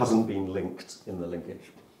 or that it hasn't been linked in the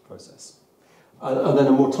linkage process. And then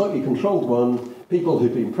a more tightly controlled one, people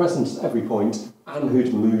who'd been present at every point and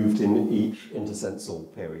who'd moved in each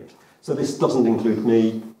intercensal period. So this doesn't include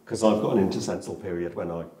me, because I've got an intercensal period when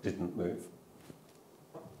I didn't move.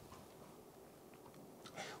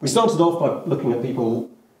 We started off by looking at people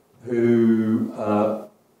who,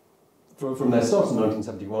 from their start in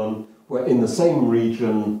 1971, were in the same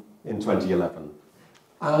region in 2011.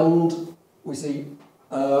 And we see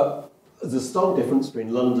there's a stark difference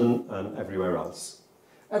between London and everywhere else.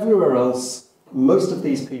 Everywhere else, most of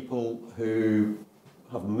these people who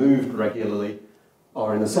have moved regularly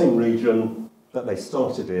are in the same region that they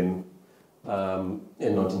started in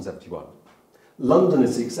 1971. London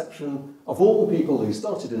is the exception. Of all the people who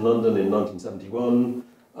started in London in 1971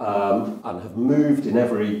 and have moved in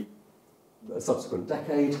every subsequent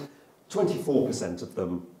decade, 24% of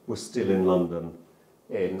them were still in London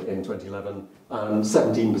in 2011, and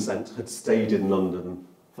 17% had stayed in London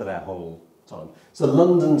for their whole time. So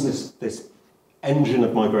London's this engine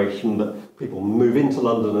of migration that people move into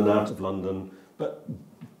London and out of London, but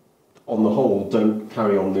on the whole don't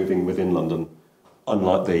carry on moving within London,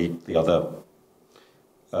 unlike the other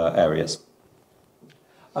areas.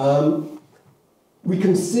 We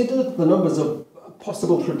considered the numbers of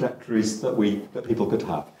possible trajectories that people could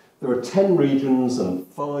have. There are 10 regions and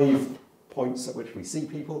 5 points at which we see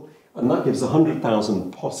people, and that gives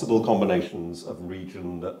 100,000 possible combinations of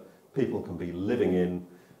region that people can be living in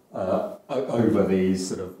over these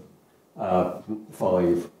sort of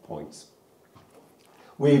 5 points.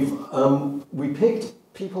 We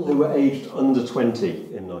picked people who were aged under 20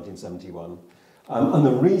 in 1971, and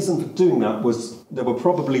the reason for doing that was they were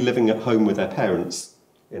probably living at home with their parents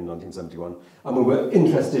in 1971, and we were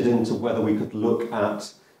interested into whether we could look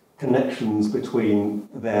at connections between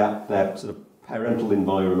their sort of parental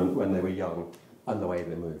environment when they were young and the way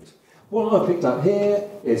they moved. What I've picked out here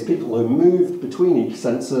is people who moved between each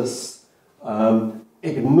census,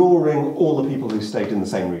 ignoring all the people who stayed in the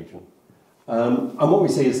same region. And what we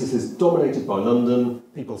see is this is dominated by London,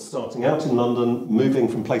 people starting out in London, moving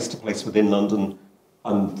from place to place within London,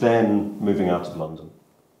 and then moving out of London.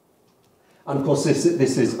 And of course, this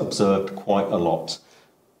is observed quite a lot.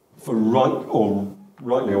 For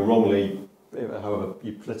rightly or wrongly, however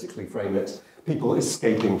you politically frame it, people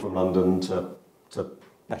escaping from London to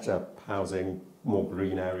better housing, more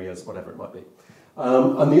green areas, whatever it might be.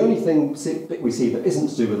 And the only thing we see that isn't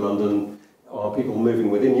to do with London are people moving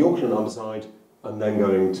within Yorkshire and Humberside and then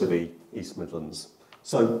going to the East Midlands.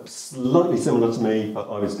 So slightly similar to me, but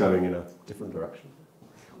I was going in a different direction.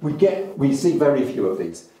 We see very few of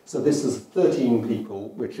these. So this is 13 people,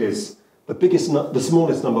 which is the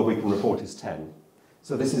smallest number we can report is 10.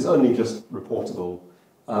 So this is only just reportable.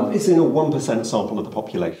 It's in a 1% sample of the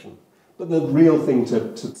population. But the real thing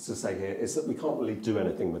to say here is that we can't really do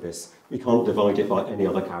anything with this. We can't divide it by any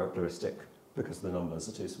other characteristic because the numbers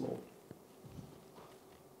are too small.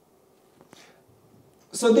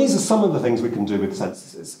 So these are some of the things we can do with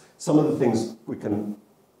censuses. Some of the things we can,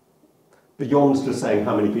 beyond just saying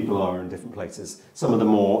how many people are in different places, some of the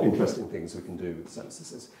more interesting things we can do with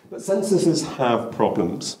censuses. But censuses have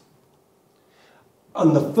problems.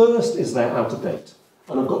 And the first is they're out of date.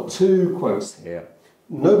 And I've got 2 quotes here.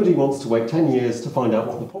 Nobody wants to wait 10 years to find out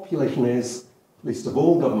what the population is, least of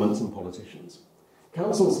all governments and politicians.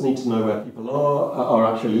 Councils need to know where people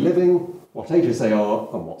are actually living, what ages they are,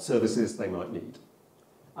 and what services they might need.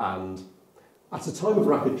 And at a time of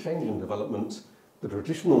rapid change and development, the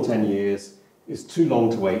traditional 10 years is too long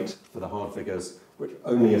to wait for the hard figures which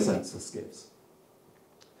only a census gives.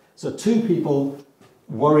 So 2 people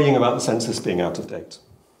worrying about the census being out of date.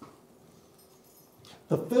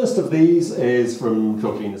 The first of these is from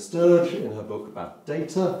Georgina Sturge in her book about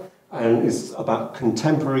data, and is about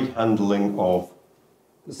contemporary handling of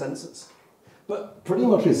the census. But pretty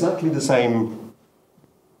much exactly the same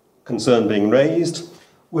concern being raised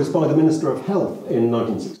was by the Minister of Health in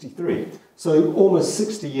 1963. So almost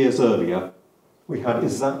 60 years earlier, we had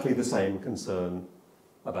exactly the same concern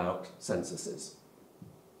about censuses.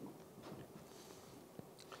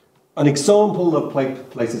 An example of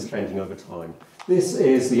places changing over time. This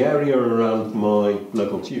is the area around my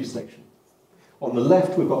local tube station. On the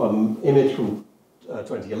left, we've got an image from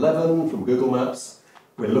 2011 from Google Maps.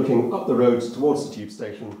 We're looking up the road towards the tube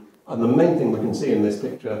station, and the main thing we can see in this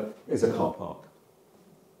picture is a car park.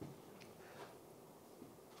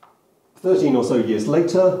 13 or so years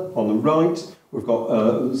later, on the right, we've got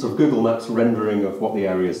a sort of Google Maps rendering of what the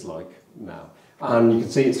area is like now. And you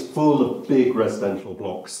can see it's full of big residential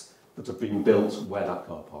blocks that have been built where that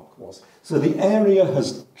car park was. So the area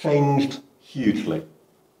has changed hugely,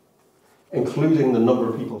 including the number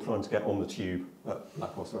of people trying to get on the tube at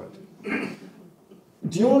Black Horse Road.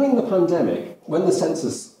 During the pandemic, when the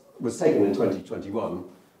census was taken in 2021,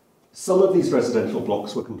 some of these residential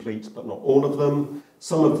blocks were complete, but not all of them.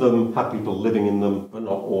 Some of them had people living in them, but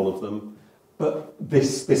not all of them. But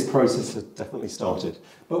this process has definitely started.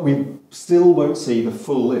 But we still won't see the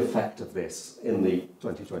full effect of this in the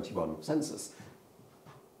 2021 census,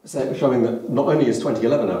 showing that not only is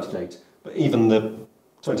 2011 out of date, but even the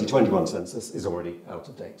 2021 census is already out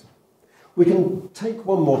of date. We can take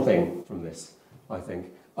one more thing from this, I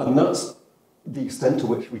think, and that's the extent to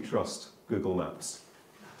which we trust Google Maps.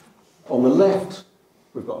 On the left,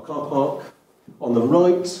 we've got a car park. On the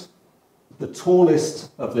right, the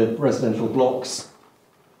tallest of the residential blocks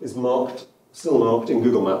is still marked in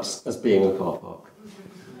Google Maps as being a car park.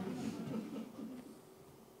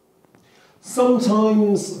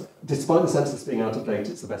 Sometimes, despite the census being out of date,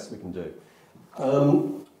 it's the best we can do.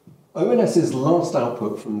 ONS's last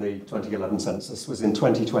output from the 2011 census was in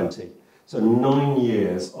 2020, so 9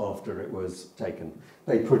 years after it was taken.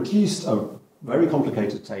 They produced a very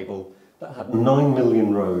complicated table that had 9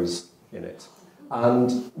 million rows in it.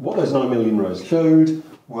 And what those 9 million rows showed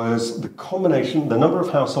was the number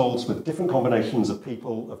of households with different combinations of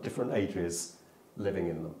people of different ages living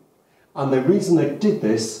in them. And the reason they did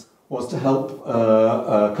this was to help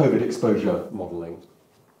COVID exposure modelling.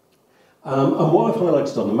 And what I've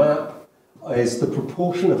highlighted on the map is the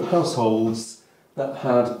proportion of households that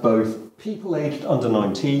had both people aged under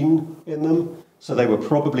 19 in them, so they were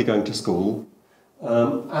probably going to school,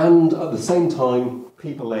 and at the same time,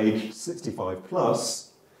 people aged 65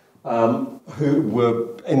 plus, who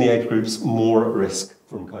were in the age groups more at risk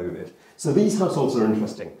from COVID. So these households are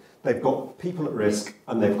interesting. They've got people at risk,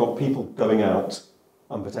 and they've got people going out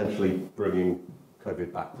and potentially bringing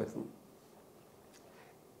COVID back with them.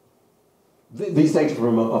 These data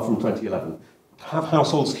are from 2011. Have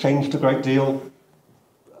households changed a great deal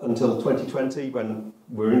until 2020 when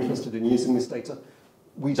we're interested in using this data?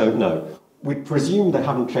 We don't know. We presume they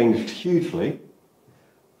haven't changed hugely,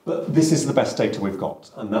 but this is the best data we've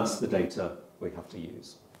got, and that's the data we have to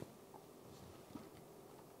use.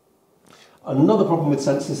 Another problem with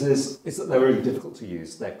censuses is that they're really difficult to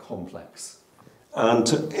use. They're complex. And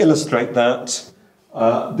to illustrate that,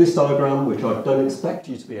 this diagram, which I don't expect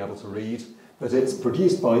you to be able to read, but it's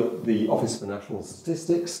produced by the Office for National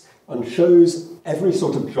Statistics and shows every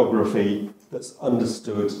sort of geography that's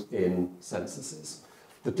understood in censuses.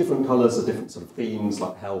 The different colours are different sort of themes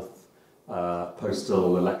like health,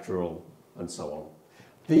 postal, electoral, and so on.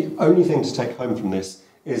 The only thing to take home from this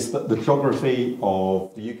is that the geography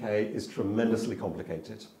of the UK is tremendously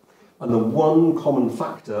complicated. And the one common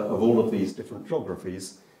factor of all of these different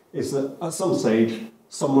geographies is that at some stage,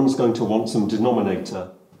 someone's going to want some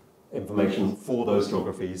denominator information for those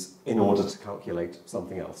geographies in order to calculate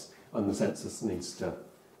something else. And the census needs to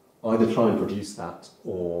either try and produce that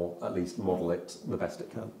or at least model it the best it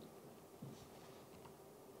can.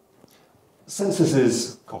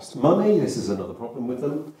 Censuses cost money. This is another problem with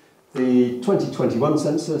them. The 2021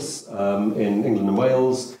 census in England and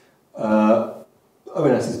Wales,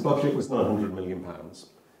 ONS's budget was £900 million.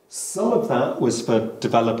 Some of that was for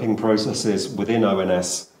developing processes within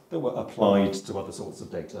ONS that were applied to other sorts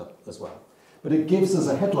of data as well. But it gives us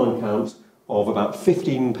a headline count of about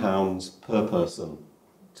 £15 per person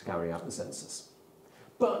to carry out the census.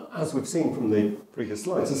 But as we've seen from the previous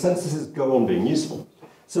slides, the censuses go on being useful.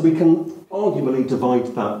 So we can arguably divide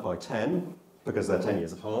that by 10, because they're 10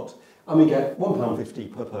 years apart, and we get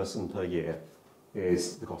 £1.50 per person per year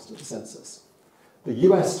is the cost of the census. The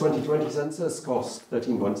US 2020 census cost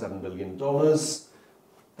 $13.7 billion.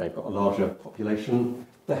 They've got a larger population.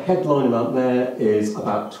 The headline amount there is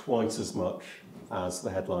about twice as much as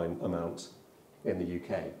the headline amount in the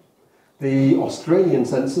UK. The Australian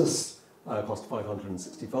census cost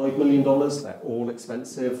 $565 million. They're all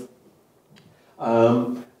expensive.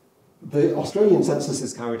 The Australian census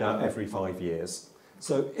is carried out every 5 years.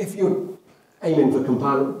 So if you're aiming for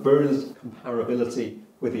comparability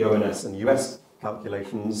with the ONS and US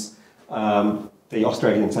calculations, the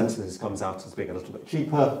Australian census comes out as being a little bit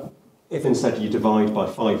cheaper. If instead you divide by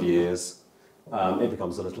 5 years, it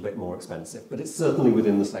becomes a little bit more expensive, but it's certainly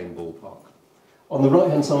within the same ballpark. On the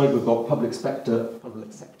right-hand side, we've got public sector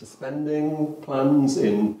spending plans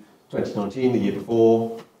in 2019, the year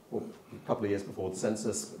before, or a couple of years before the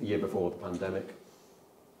census, the year before the pandemic.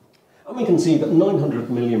 And we can see that £900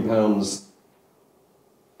 million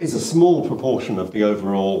is a small proportion of the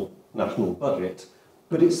overall national budget,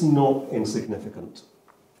 but it's not insignificant.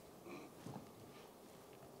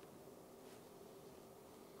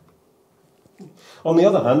 On the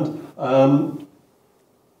other hand,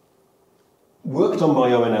 work done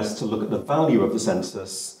by ONS to look at the value of the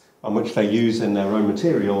census, and which they use in their own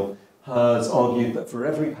material, has argued that for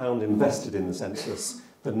every pound invested in the census,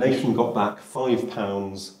 the nation got back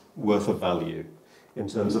 £5 worth of value in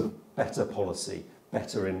terms of better policy,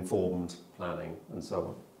 better informed planning, and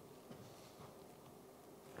so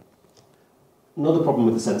on. Another problem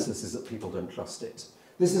with the census is that people don't trust it.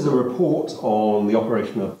 This is a report on the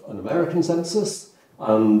operation of an American census,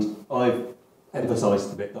 and I've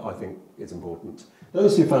emphasised the bit that I think is important.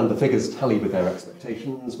 Those who found the figures tally with their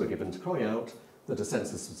expectations were given to cry out that a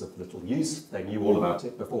census was of little use. They knew all about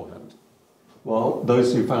it beforehand. While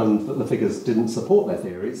those who found that the figures didn't support their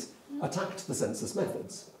theories attacked the census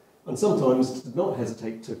methods, and sometimes did not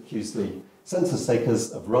hesitate to accuse the census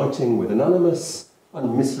takers of writing with an animus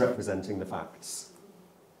and misrepresenting the facts.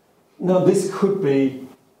 Now, this could be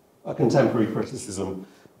a contemporary criticism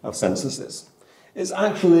of censuses. It's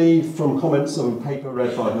actually from comments on a paper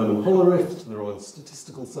read by Herman Hollerith to the Royal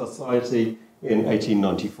Statistical Society in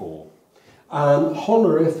 1894. And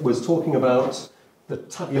Hollerith was talking about the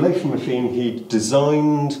tabulation machine he'd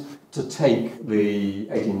designed to take the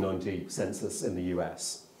 1890 census in the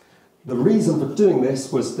US. The reason for doing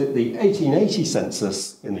this was that the 1880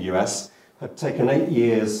 census in the US had taken 8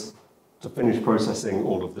 years to finish processing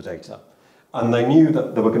all of the data. And they knew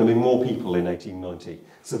that there were going to be more people in 1890.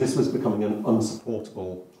 So this was becoming an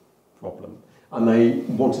unsupportable problem. And they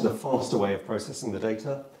wanted a faster way of processing the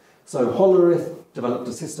data. So Hollerith developed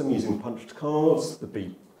a system using punched cards. There'd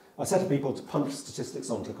be a set of people to punch statistics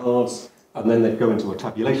onto cards, and then they'd go into a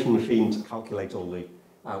tabulation machine to calculate all the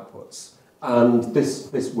outputs. And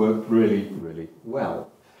this worked really, really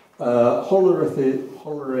well.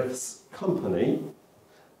 Hollerith's company,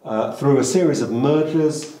 through a series of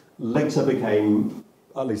mergers, later became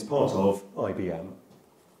at least part of IBM.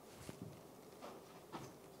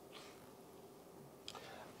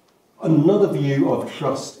 Another view of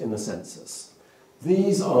trust in the census.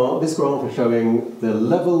 This graph is showing the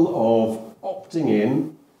level of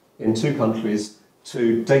opting in 2 countries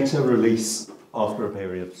to data release after a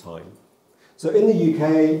period of time. So in the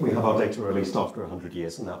UK, we have our data released after 100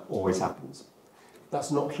 years, and that always happens.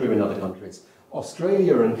 That's not true in other countries.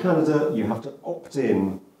 Australia and Canada, you have to opt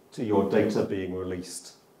in to your data being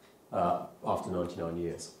released after 99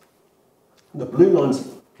 years. The blue line's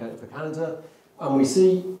for Canada, and we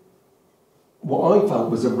see what I felt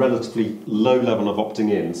was a relatively low level of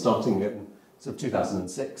opting in, starting in sort of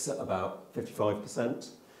 2006 at about 55%,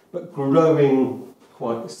 but growing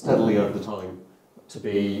quite steadily over the time to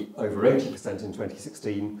be over 80% in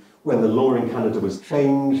 2016, when the law in Canada was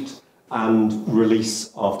changed and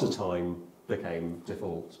release after time became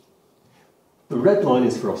default. The red line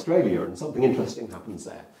is for Australia, and something interesting happens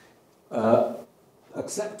there.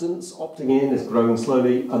 Acceptance, opting in, is growing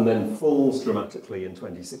slowly and then falls dramatically in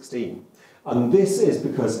 2016. And this is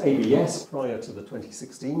because ABS, prior to the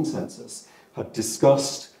 2016 census, had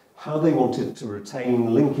discussed how they wanted to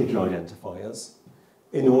retain linkage identifiers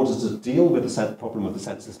in order to deal with the problem of the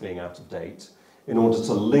census being out of date, in order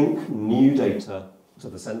to link new data to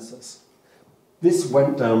the census. This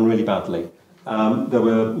went down really badly. There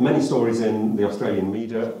were many stories in the Australian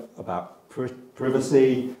media about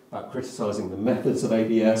privacy, about criticising the methods of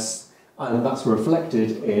ABS, and that's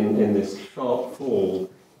reflected in this sharp fall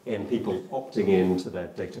in people opting in to their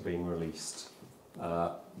data being released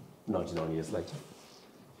 99 years later.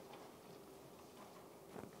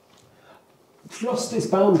 Trust is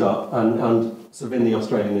bound up, and sort of in the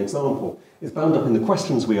Australian example, is bound up in the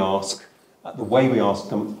questions we ask, the way we ask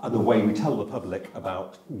them, and the way we tell the public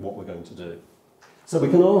about what we're going to do. So we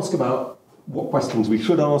can ask about what questions we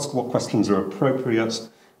should ask, what questions are appropriate,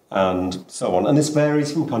 and so on. And this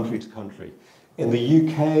varies from country to country. In the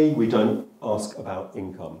UK, we don't ask about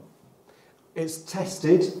income. It's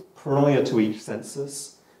tested prior to each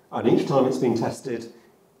census, and each time it's being tested,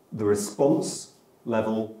 the response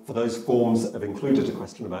level for those forms that have included a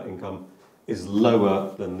question about income is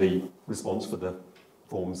lower than the response for the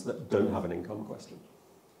forms that don't have an income question.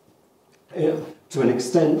 To an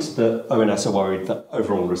extent that ONS are worried that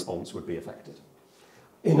overall response would be affected.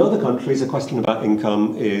 In other countries, a question about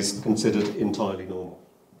income is considered entirely normal.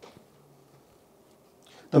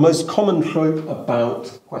 The most common trope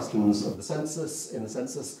about questions of the census, in the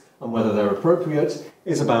census, and whether they're appropriate,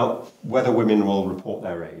 is about whether women will report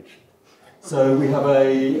their age. So we have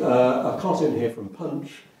a cartoon here from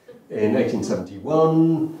Punch in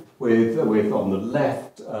 1871, with on the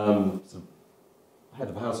left, sort of head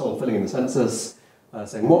of a household filling in the census,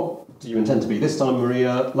 saying, what do you intend to be this time,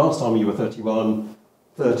 Maria? Last time you were 31,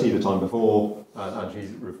 30 the time before, and she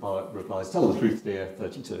replies, tell the truth, dear,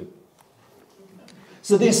 32.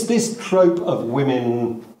 So this trope of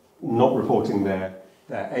women not reporting their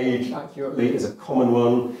age accurately is a common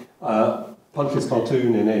one. Punch's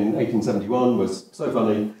cartoon in 1871 was so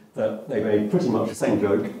funny that they made pretty much the same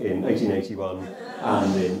joke in 1881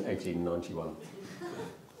 and in 1891.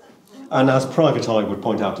 And as Private Eye would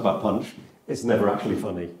point out about Punch, it's never actually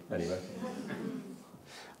funny anyway.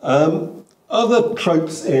 Other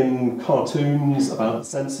tropes in cartoons about the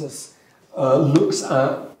census looks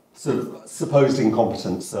at sort of supposed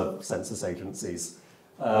incompetence of census agencies.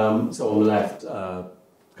 So on the left,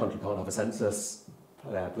 country can't have a census,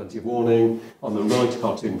 they have plenty of warning. On the right, a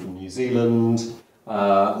cartoon from New Zealand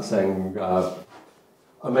saying,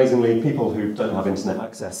 amazingly, people who don't have internet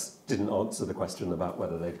access didn't answer the question about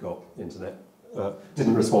whether they'd got internet,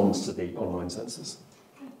 didn't respond to the online census.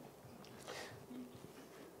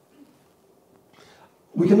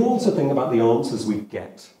 We can also think about the answers we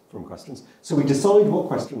get from questions. So we decide what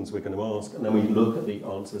questions we're going to ask, and then we look at the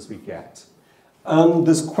answers we get. And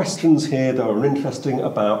there's questions here that are interesting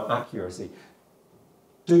about accuracy.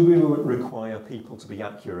 Do we require people to be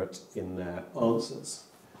accurate in their answers?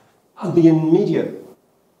 And the immediate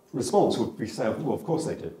response would be say, well, of course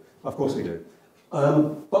they do. Of course we do.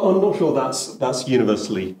 But I'm not sure that's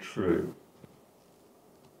universally true.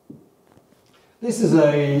 This is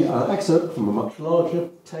an excerpt from a much larger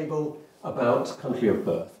table about country of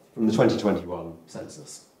birth from the 2021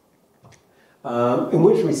 census, in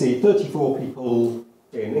which we see 34 people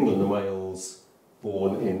in England and Wales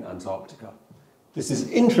born in Antarctica. This is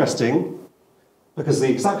interesting because the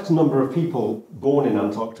exact number of people born in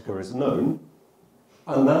Antarctica is known,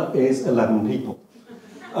 and that is 11 people.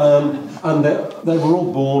 And they were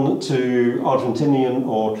all born to Argentinian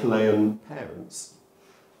or Chilean parents.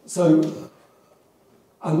 So,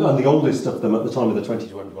 and the oldest of them at the time of the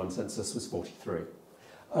 2021 census was 43.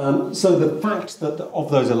 So the fact that of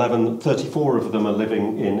those 11, 34 of them are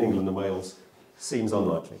living in England and Wales seems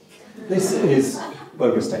unlikely. This is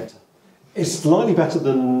bogus data. It's slightly better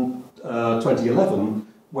than 2011,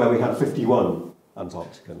 where we had 51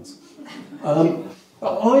 Antarcticans.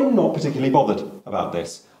 But I'm not particularly bothered about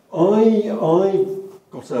this. I've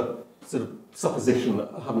got a sort of supposition that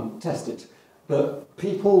I haven't tested, that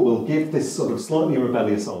people will give this sort of slightly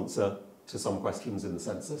rebellious answer to some questions in the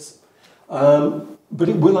census, but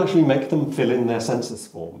it will actually make them fill in their census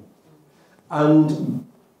form. And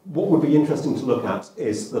what would be interesting to look at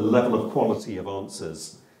is the level of quality of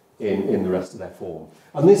answers in the rest of their form.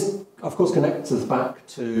 And this, of course, connects us back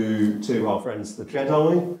to our friends the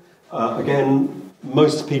Jedi. Again,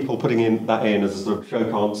 most people putting in as a sort of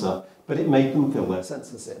joke answer, but it made them fill their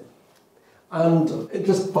census in. And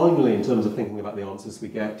just finally, in terms of thinking about the answers we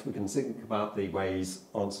get, we can think about the ways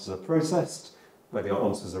answers are processed, where the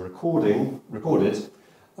answers are recorded.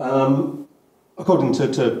 According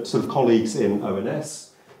to sort of colleagues in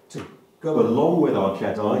ONS, to go along with our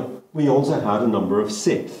Jedi, we also had a number of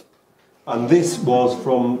Sith. And this was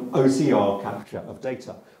from OCR capture of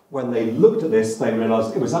data. When they looked at this, they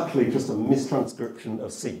realised it was actually just a mistranscription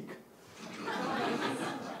of Sikh.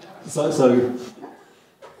 So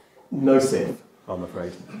no Sith, I'm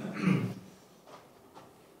afraid.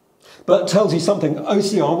 But it tells you something.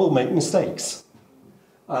 OCR will make mistakes.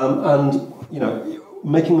 And, you know,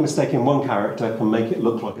 making a mistake in one character can make it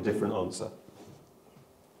look like a different answer.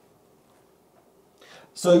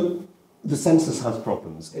 So the census has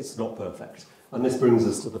problems. It's not perfect. And this brings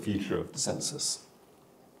us to the future of the census.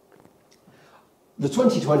 The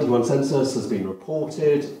 2021 census has been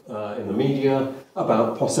reported in the media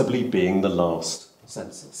about possibly being the last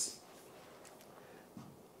census.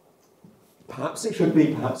 Perhaps it should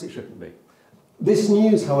be, perhaps it shouldn't be. This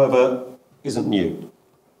news, however, isn't new.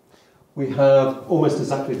 We have almost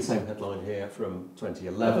exactly the same headline here from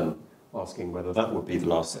 2011, asking whether that would be the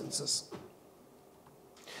last census.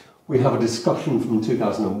 We have a discussion from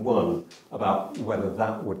 2001 about whether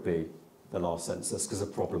that would be the last census because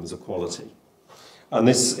of problems of quality. And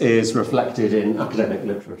this is reflected in academic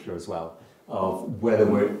literature as well, of whether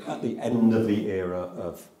we're at the end of the era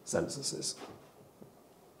of censuses.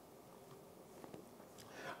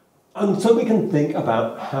 And so we can think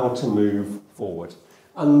about how to move forward.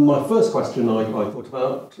 And my first question I thought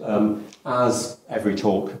about, as every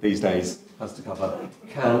talk these days has to cover,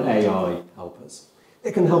 can AI help us?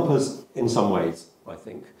 It can help us in some ways, I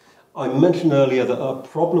think. I mentioned earlier that a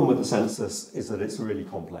problem with the census is that it's really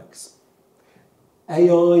complex.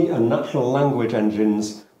 AI and natural language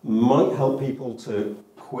engines might help people to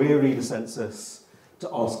query the census, to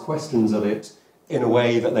ask questions of it in a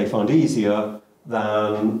way that they find easier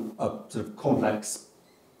than a sort of complex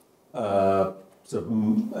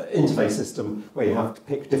interface system where you have to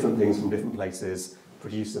pick different things from different places,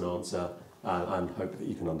 produce an answer, and hope that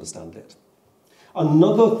you can understand it.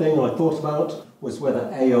 Another thing I thought about was whether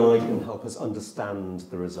AI can help us understand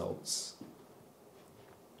the results.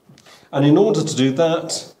 And in order to do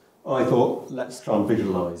that, I thought, let's try and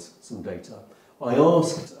visualize some data. I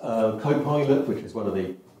asked Copilot, which is one of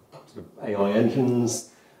the sort of AI engines,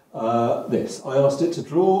 this. I asked it to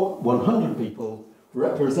draw 100 people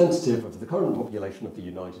representative of the current population of the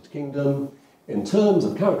United Kingdom in terms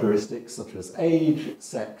of characteristics such as age,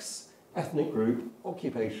 sex, ethnic group,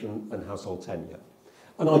 occupation, and household tenure.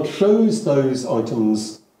 And I chose those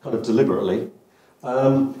items kind of deliberately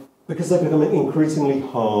because they're becoming increasingly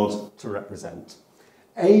hard to represent.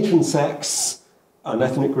 Age and sex and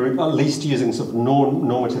ethnic group, at least using sort of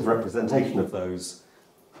normative representation of those,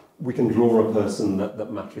 we can draw a person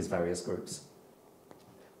that matches various groups.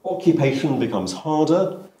 Occupation becomes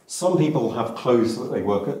harder. Some people have clothes that they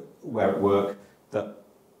wear at work that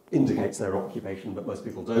indicates their occupation, but most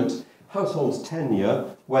people don't. Household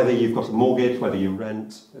tenure, whether you've got a mortgage, whether you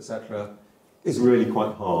rent, etc., is really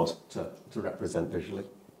quite hard to represent visually.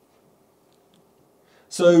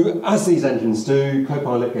 So, as these engines do,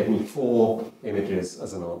 Copilot gave me 4 images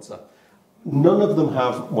as an answer. None of them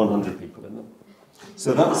have 100 people in them.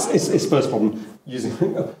 So that's its first problem, using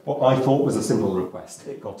what I thought was a simple request.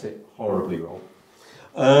 It got it horribly wrong.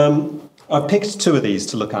 I've picked 2 of these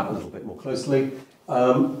to look at a little bit more closely.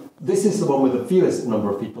 This is the one with the fewest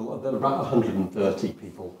number of people. There are about 130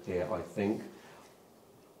 people here, I think.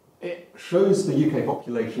 It shows the UK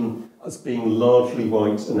population as being largely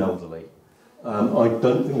white and elderly. I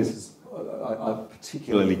don't think this is a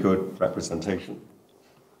particularly good representation.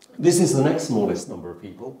 This is the next smallest number of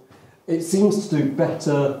people. It seems to do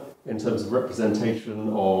better in terms of representation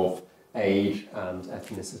of age and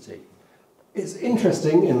ethnicity. It's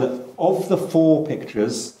interesting in that of the 4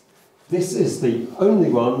 pictures, this is the only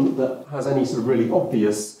one that has any sort of really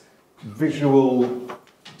obvious visual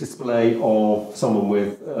display of someone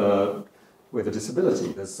with a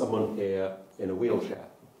disability. There's someone here in a wheelchair.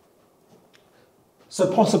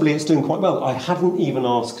 So possibly it's doing quite well. I hadn't even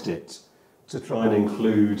asked it to try and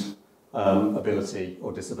include ability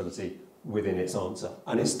or disability within its answer,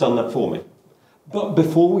 and it's done that for me. But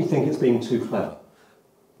before we think it's being too clever,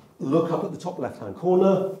 look up at the top left-hand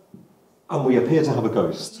corner, and we appear to have a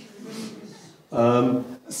ghost.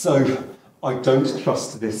 So I don't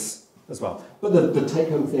trust this as well. But the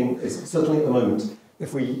take-home thing is, certainly at the moment,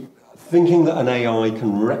 if we thinking that an AI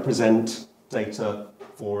can represent data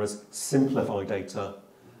for us, simplify data,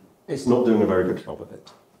 it's not doing a very good job of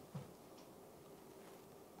it.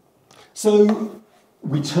 So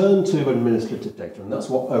we turn to administrative data, and that's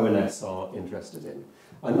what ONS are interested in.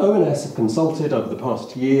 And ONS have consulted over the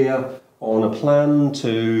past year on a plan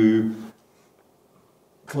to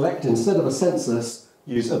collect, instead of a census,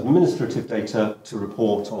 use administrative data to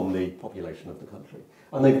report on the population of the country.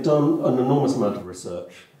 And they've done an enormous amount of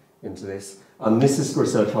research into this. And this is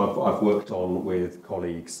research I've worked on with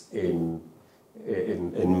colleagues in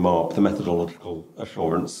MARP, the Methodological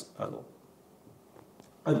Assurance Panel.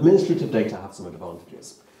 Administrative data have some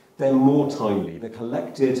advantages. They're more timely. They're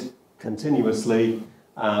collected continuously,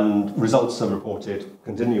 and results are reported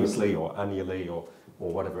continuously or annually or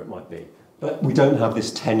whatever it might be. But we don't have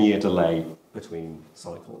this 10-year delay between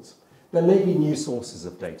cycles. There may be new sources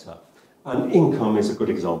of data, and income is a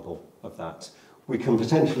good example of that. We can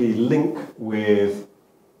potentially link with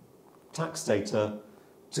tax data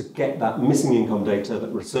to get that missing income data that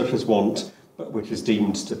researchers want, but which is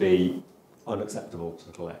deemed to be unacceptable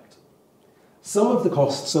to collect. Some of the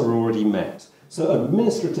costs are already met. So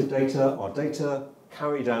administrative data are data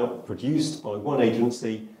carried out, produced by one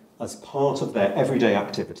agency as part of their everyday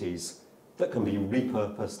activities that can be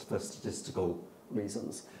repurposed for statistical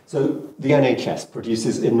reasons. So the NHS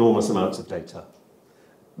produces enormous amounts of data.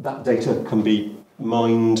 That data can be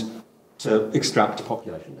mined to extract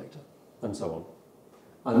population data, and so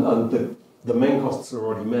on. And the main costs are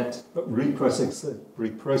already met, but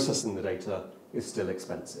reprocessing the data is still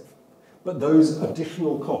expensive. But those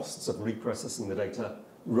additional costs of reprocessing the data,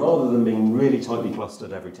 rather than being really tightly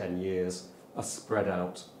clustered every 10 years, are spread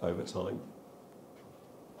out over time.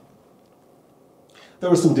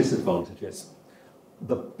 There are some disadvantages.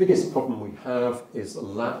 The biggest problem we have is a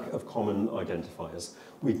lack of common identifiers.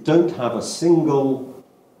 We don't have a single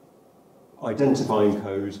identifying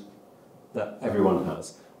code that everyone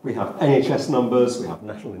has. We have NHS numbers, we have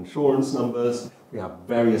national insurance numbers, we have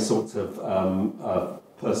various sorts of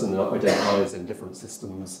person identifiers in different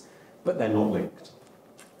systems, but they're not linked.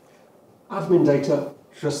 Admin data,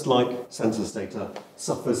 just like census data,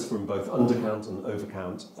 suffers from both undercount and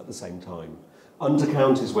overcount at the same time.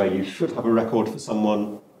 Undercount is where you should have a record for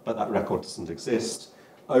someone, but that record doesn't exist.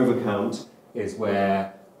 Overcount is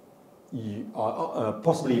where you are,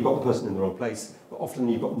 possibly you've got the person in the wrong place, but often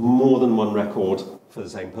you've got more than one record for the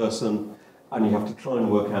same person, and you have to try and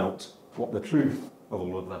work out what the truth of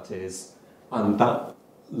all of that is, and that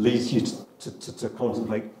leads you to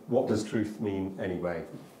contemplate what does truth mean anyway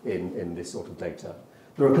in this sort of data.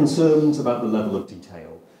 There are concerns about the level of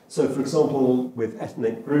detail. So, for example, with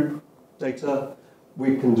ethnic group data,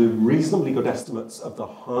 we can do reasonably good estimates of the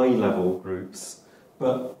high-level groups,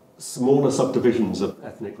 but smaller subdivisions of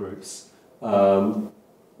ethnic groups,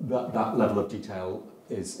 that level of detail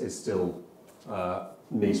is still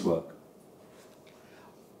needs work.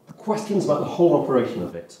 The questions about the whole operation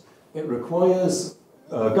of it. It requires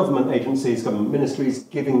government agencies, government ministries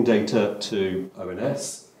giving data to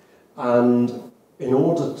ONS, and in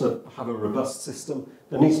order to have a robust system,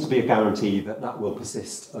 there needs to be a guarantee that that will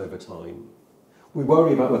persist over time. We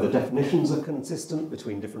worry about whether definitions are consistent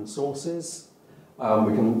between different sources.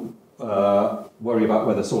 We can worry about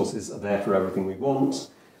whether sources are there for everything we want.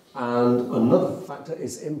 And another factor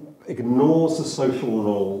is ignores the social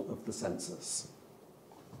role of the census.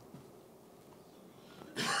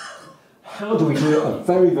 How do we do it? A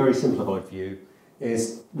very, very simplified view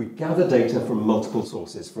is we gather data from multiple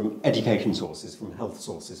sources, from education sources, from health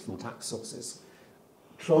sources, from tax sources.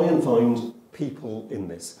 Try and find people in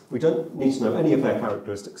this. We don't need to know any of their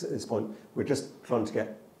characteristics at this point. We're just trying to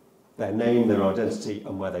get their name, their identity,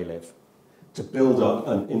 and where they live, to build up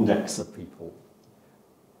an index of people.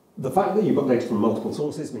 The fact that you've got data from multiple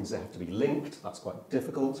sources means they have to be linked. That's quite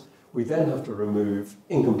difficult. We then have to remove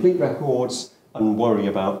incomplete records and worry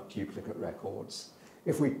about duplicate records.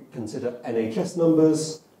 If we consider NHS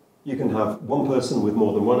numbers, you can have one person with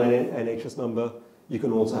more than one NHS number. You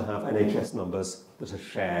can also have NHS numbers that are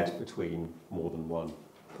shared between more than one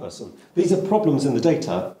person. These are problems in the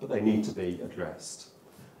data, but they need to be addressed.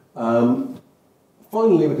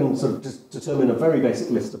 Finally, we can sort of just determine a very basic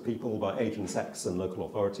list of people by age and sex and local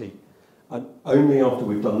authority. And only after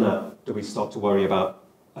we've done that do we start to worry about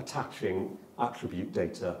attaching attribute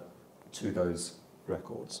data to those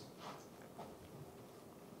records.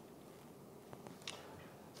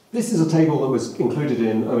 This is a table that was included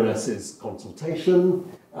in ONS's consultation,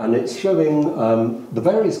 and it's showing the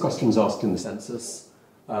various questions asked in the census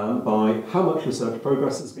by how much research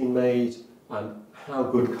progress has been made and how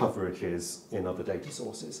good coverage is in other data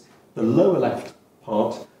sources. The lower left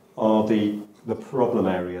part are the problem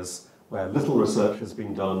areas where little research has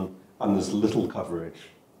been done and there's little coverage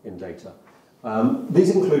in data.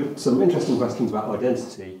 These include some interesting questions about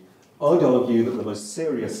identity. I'd argue that the most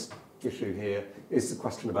serious issue here is the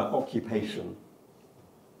question about occupation.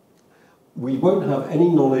 We won't have any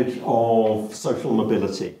knowledge of social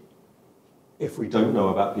mobility if we don't know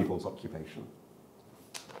about people's occupation.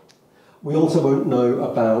 We also won't know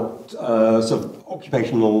about sort of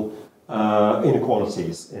occupational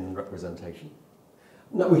inequalities in representation.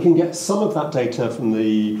 Now, we can get some of that data from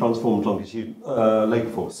the Transformed Longitudinal Labour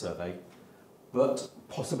Force Survey, but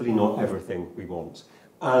possibly not everything we want.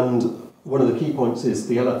 And one of the key points is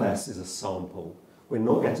the LFS is a sample. We're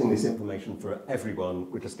not getting this information for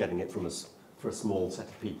everyone, we're just getting it from for a small set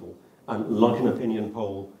of people. And like an opinion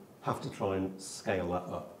poll, have to try and scale that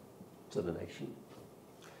up to the nation.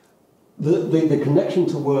 The connection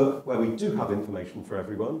to work where we do have information for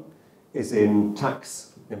everyone is in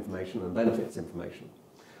tax information and benefits information.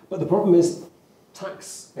 But the problem is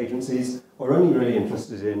tax agencies are only really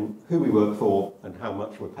interested in who we work for and how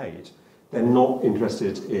much we're paid. They're not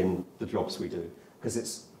interested in the jobs we do, because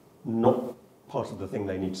it's not part of the thing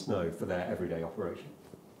they need to know for their everyday operation.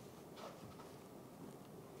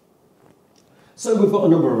 So we've got a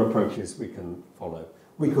number of approaches we can follow.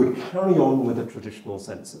 We could carry on with a traditional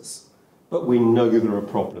census, but we know there are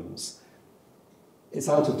problems. It's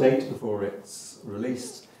out of date before it's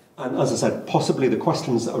released, and as I said, possibly the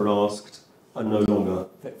questions that are asked are no longer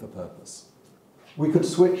fit for purpose. We could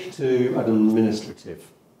switch to an administrative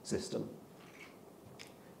system,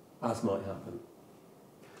 as might happen.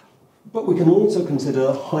 But we can also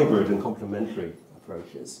consider hybrid and complementary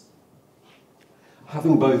approaches.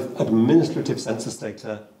 Having both administrative census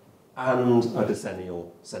data and a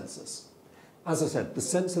decennial census. As I said, the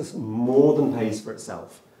census more than pays for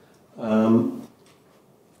itself. So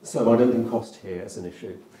I don't think cost here is an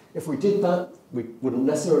issue. If we did that, we wouldn't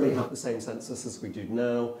necessarily have the same census as we do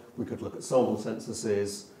now. We could look at sample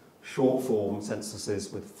censuses, short form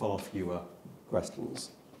censuses with far fewer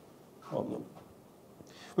questions on them.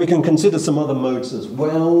 We can consider some other modes as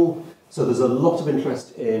well. So there's a lot of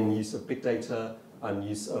interest in use of big data and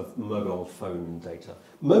use of mobile phone data.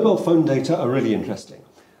 Mobile phone data are really interesting.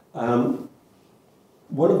 One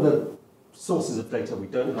of the sources of data we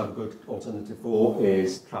don't have a good alternative for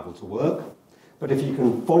is travel to work. But if you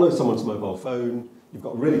can follow someone's mobile phone, you've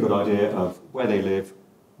got a really good idea of where they live,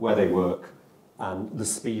 where they work, and the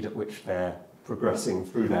speed at which they're progressing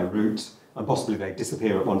through their route, and possibly they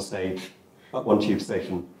disappear at one stage, at one tube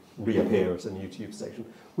station, reappear at a new tube station.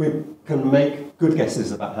 We can make good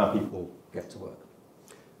guesses about how people get to work.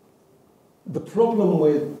 The problem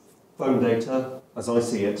with phone data, as I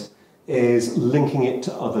see it, is linking it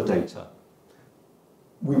to other data.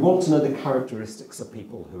 We want to know the characteristics of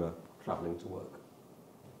people who are travelling to work.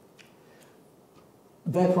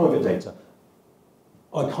 They're private data.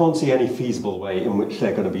 I can't see any feasible way in which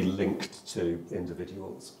they're going to be linked to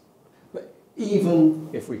individuals. But even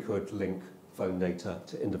if we could link phone data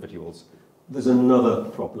to individuals, there's another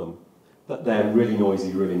problem, that they're really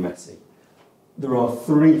noisy, really messy. There are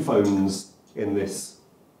 3 phones in this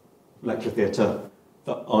lecture theatre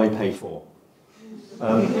that I pay for.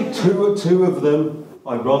 Two of them,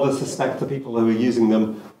 I rather suspect the people who are using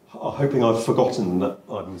them are hoping I've forgotten that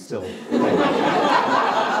I'm still paying.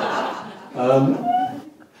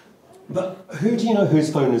 But who do you know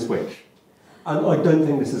whose phone is which? And I don't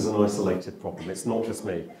think this is an isolated problem. It's not just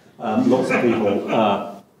me. Lots of people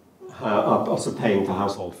are also paying for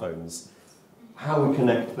household phones. How we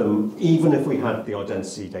connect them, even if we had the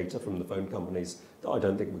identity data from the phone companies that I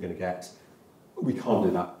don't think we're going to get, we can't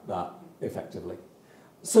do that effectively.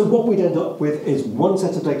 So what we'd end up with is one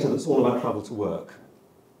set of data that's all about travel to work,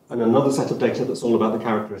 and another set of data that's all about the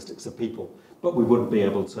characteristics of people, but we wouldn't be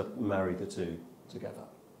able to marry the two together.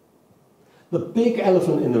 The big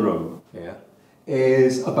elephant in the room here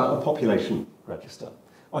is about a population register.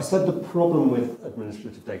 I said the problem with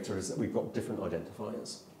administrative data is that we've got different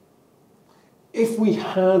identifiers. If we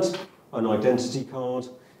had an identity card,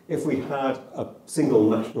 if we had a single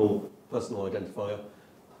national personal identifier,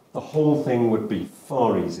 the whole thing would be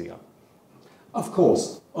far easier. Of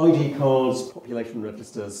course, ID cards, population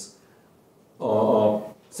registers are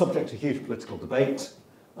subject to huge political debate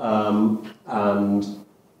and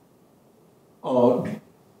are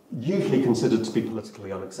usually considered to be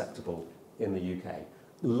politically unacceptable in the UK.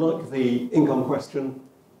 Like the income question,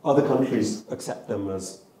 other countries accept them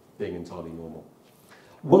as being entirely normal.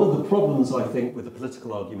 One of the problems, I think, with the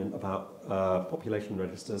political argument about population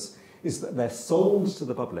registers is that they're sold to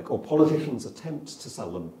the public, or politicians attempt to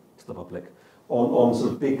sell them to the public, on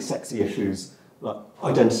sort of big, sexy issues like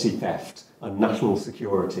identity theft and national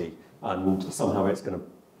security, and somehow it's going to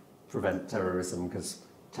prevent terrorism because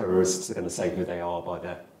terrorists are going to say who they are by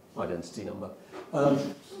their identity number.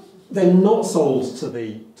 They're not sold to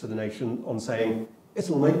the nation on saying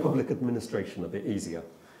it'll make public administration a bit easier,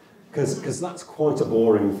 because that's quite a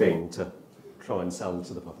boring thing to try and sell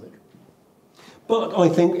to the public. But I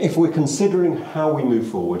think if we're considering how we move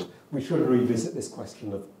forward, we should revisit this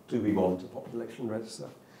question of, do we want a population register?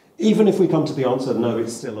 Even if we come to the answer, no,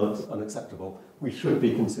 it's still unacceptable, we should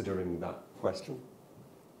be considering that question.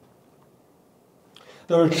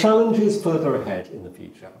 There are challenges further ahead in the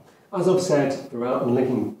future. As I've said throughout, and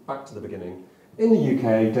linking back to the beginning, in the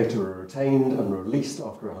UK, data are retained and released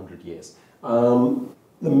after 100 years.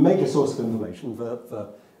 The major source of information for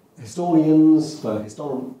historians, for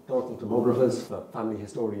historical demographers, for family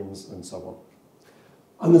historians, and so on.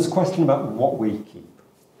 And there's a question about what we keep.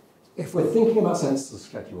 If we're thinking about census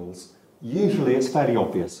schedules, usually it's fairly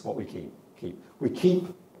obvious what we keep. We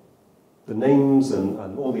keep the names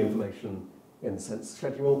and all the information in the census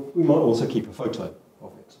schedule. We might also keep a photo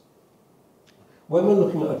of it. When we're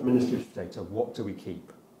looking at administrative data, what do we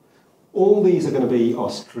keep? All these are going to be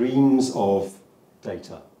our streams of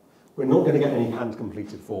data. We're not going to get any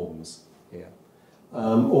hand-completed forms here.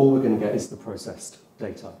 All we're going to get is the processed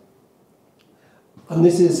data. And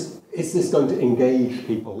is this going to engage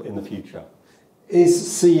people in the future?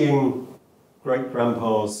 Is seeing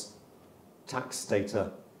great-grandpa's tax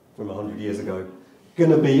data from 100 years ago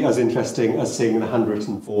going to be as interesting as seeing the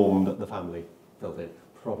handwritten form that the family filled in?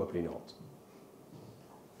 Probably not.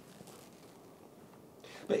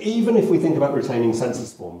 But even if we think about retaining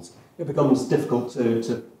census forms, it becomes difficult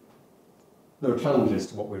there are challenges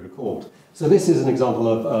to what we record. So this is an example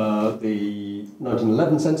of the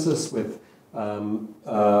 1911 census with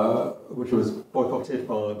which was boycotted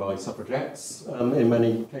by suffragettes in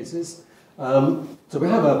many cases. So we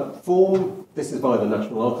have a form, this is by the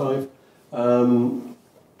National Archive,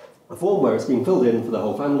 a form where it's been filled in for the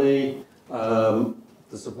whole family.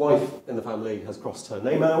 The sort of wife in the family has crossed her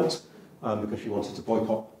name out because she wanted to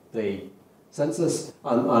boycott the census,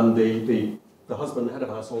 and the husband, the head of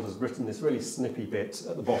household, has written this really snippy bit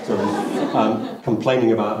at the bottom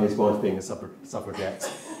complaining about his wife being a suffragette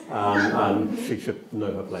and she should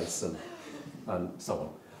know her place and so on.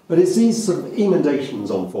 But it's these sort of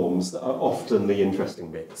emendations on forms that are often the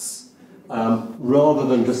interesting bits, rather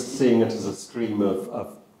than just seeing it as a stream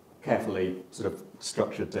of carefully sort of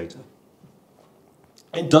structured data.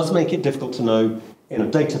 It does make it difficult to know in a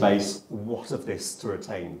database what of this to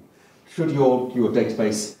retain. Should your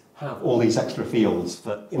database have all these extra fields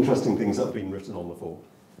for interesting things that have been written on the form?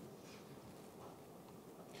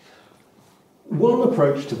 One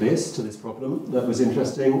approach to this problem that was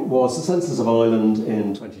interesting was the Census of Ireland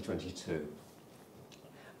in 2022.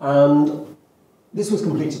 And this was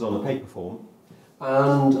completed on a paper form,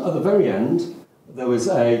 and at the very end there was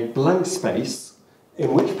a blank space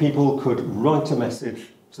in which people could write a message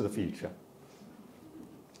to the future.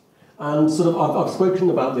 And sort of, I've spoken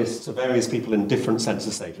about this to various people in different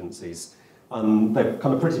census agencies, and they've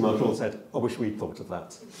kind of pretty much all said, I wish we'd thought of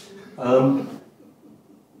that.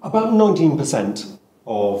 About 19%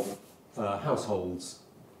 of households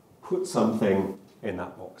put something in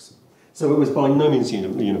that box. So it was by no means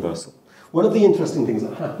universal. One of the interesting things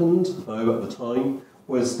that happened, though, at the time,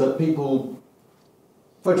 was that people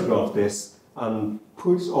photographed this and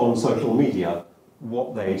put on social media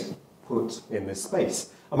what they'd put in this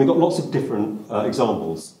space. And we got lots of different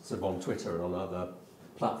examples, sort of on Twitter and on other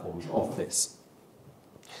platforms of this.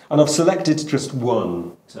 And I've selected just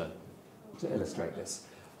one to illustrate this.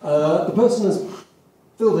 The person has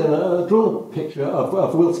filled in, drawn a picture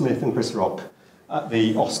of Will Smith and Chris Rock at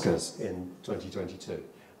the Oscars in 2022.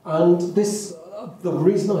 And this, the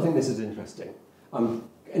reason I think this is interesting,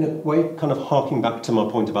 in a way kind of harking back to my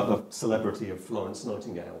point about the celebrity of Florence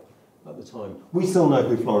Nightingale at the time. We still know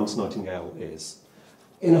who Florence Nightingale is.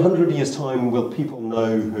 In 100 years' time, will people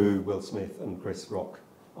know who Will Smith and Chris Rock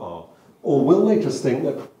are? Or will they just think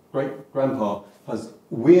that great-grandpa has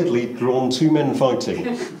weirdly drawn two men fighting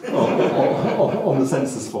on the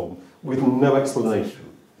census form with no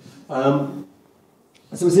explanation? So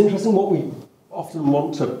it's interesting what we often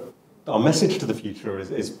want to... Our message to the future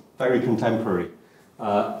is very contemporary,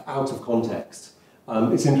 out of context.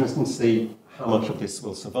 It's interesting to see how much of this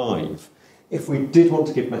will survive. If we did want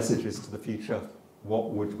to give messages to the future,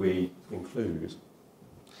 what would we include?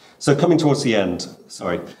 So coming towards the end,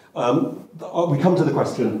 we come to the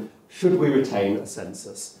question, should we retain a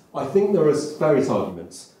census? I think there are various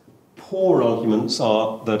arguments. Poor arguments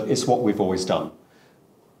are that it's what we've always done.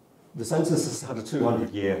 The census has had a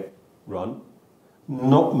 200-year run.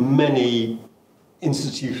 Not many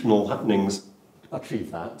institutional happenings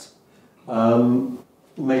achieve that.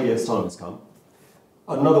 Maybe its time has come.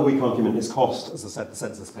 Another weak argument is cost. As I said, the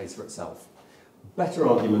census pays for itself. Better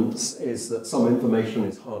arguments is that some information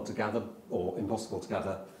is hard to gather or impossible to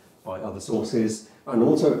gather by other sources, and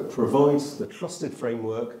also it provides the trusted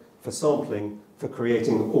framework for sampling, for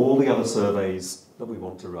creating all the other surveys that we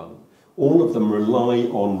want to run. All of them rely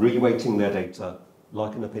on reweighting their data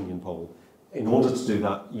like an opinion poll. In order to do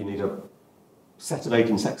that, you need a set of age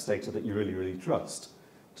and sex data that you really, really trust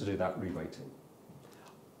to do that reweighting.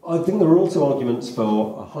 I think there are also arguments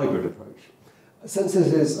for a hybrid approach.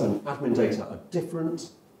 Censuses and admin data are different,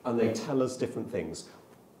 and they tell us different things.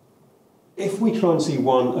 If we try and see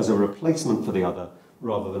one as a replacement for the other,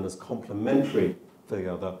 rather than as complementary for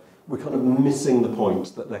the other, we're kind of missing the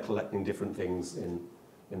point that they're collecting different things in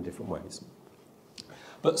different ways.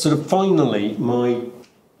 But sort of finally, my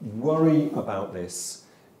worry about this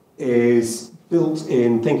is built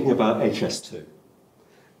in thinking about HS2.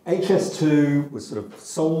 HS2 was sort of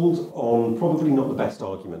sold on probably not the best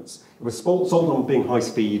arguments. It was sold on being high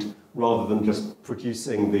speed rather than just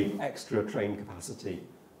producing the extra train capacity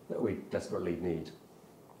that we desperately need.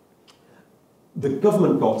 The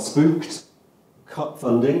government got spooked, cut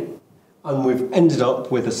funding, and we've ended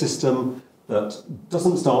up with a system that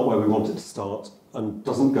doesn't start where we want it to start and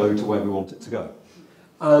doesn't go to where we want it to go.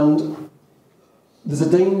 And there's a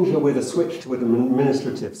danger with a switch to an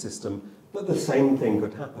administrative system that the same thing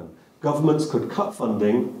could happen. Governments could cut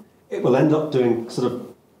funding, it will end up doing sort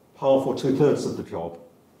of half or two-thirds of the job,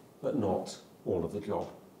 but not all of the job.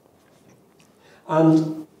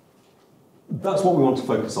 And that's what we want to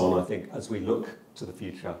focus on, I think, as we look to the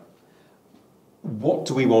future. What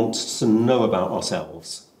do we want to know about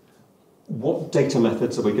ourselves? what data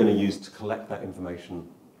methods are we going to use to collect that information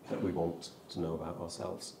that we want to know about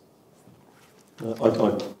ourselves? I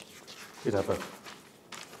did have a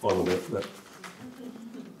final bit, but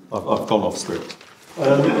I've gone off script.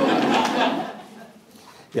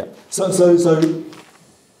 Yeah, so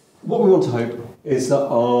what we want to hope is that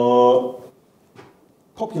our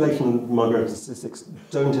population migratory statistics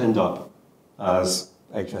don't end up as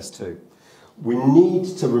HS2. We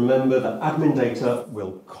need to remember that admin data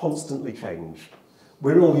will constantly change.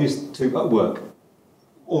 We're all used to, at work,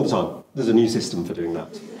 all the time. There's a new system for doing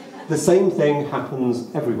that. The same thing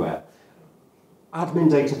happens everywhere.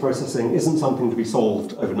 Admin data processing isn't something to be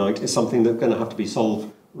solved overnight. It's something that's going to have to be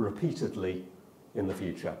solved repeatedly in the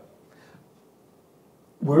future.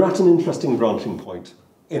 We're at an interesting branching point,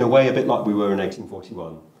 in a way a bit like we were in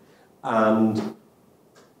 1841, and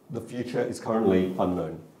the future is currently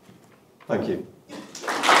unknown. Thank you.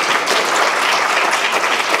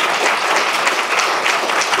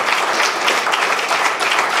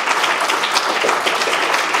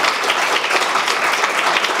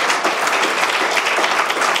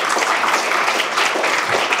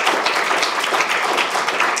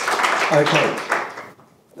 Okay.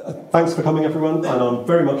 Thanks for coming, everyone, and I'm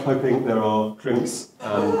very much hoping there are drinks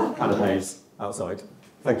and canapes outside.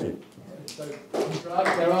 Thank you. So,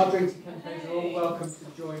 there are drinks and canapes. You're all welcome to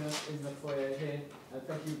join us in the foyer here.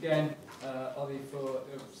 Thank you again, Ollie, for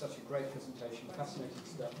such a great presentation, fascinating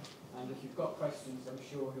stuff. And if you've got questions, I'm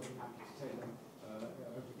sure he'll be happy to take them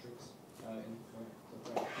over drinks in the foyer.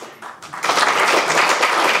 So, great.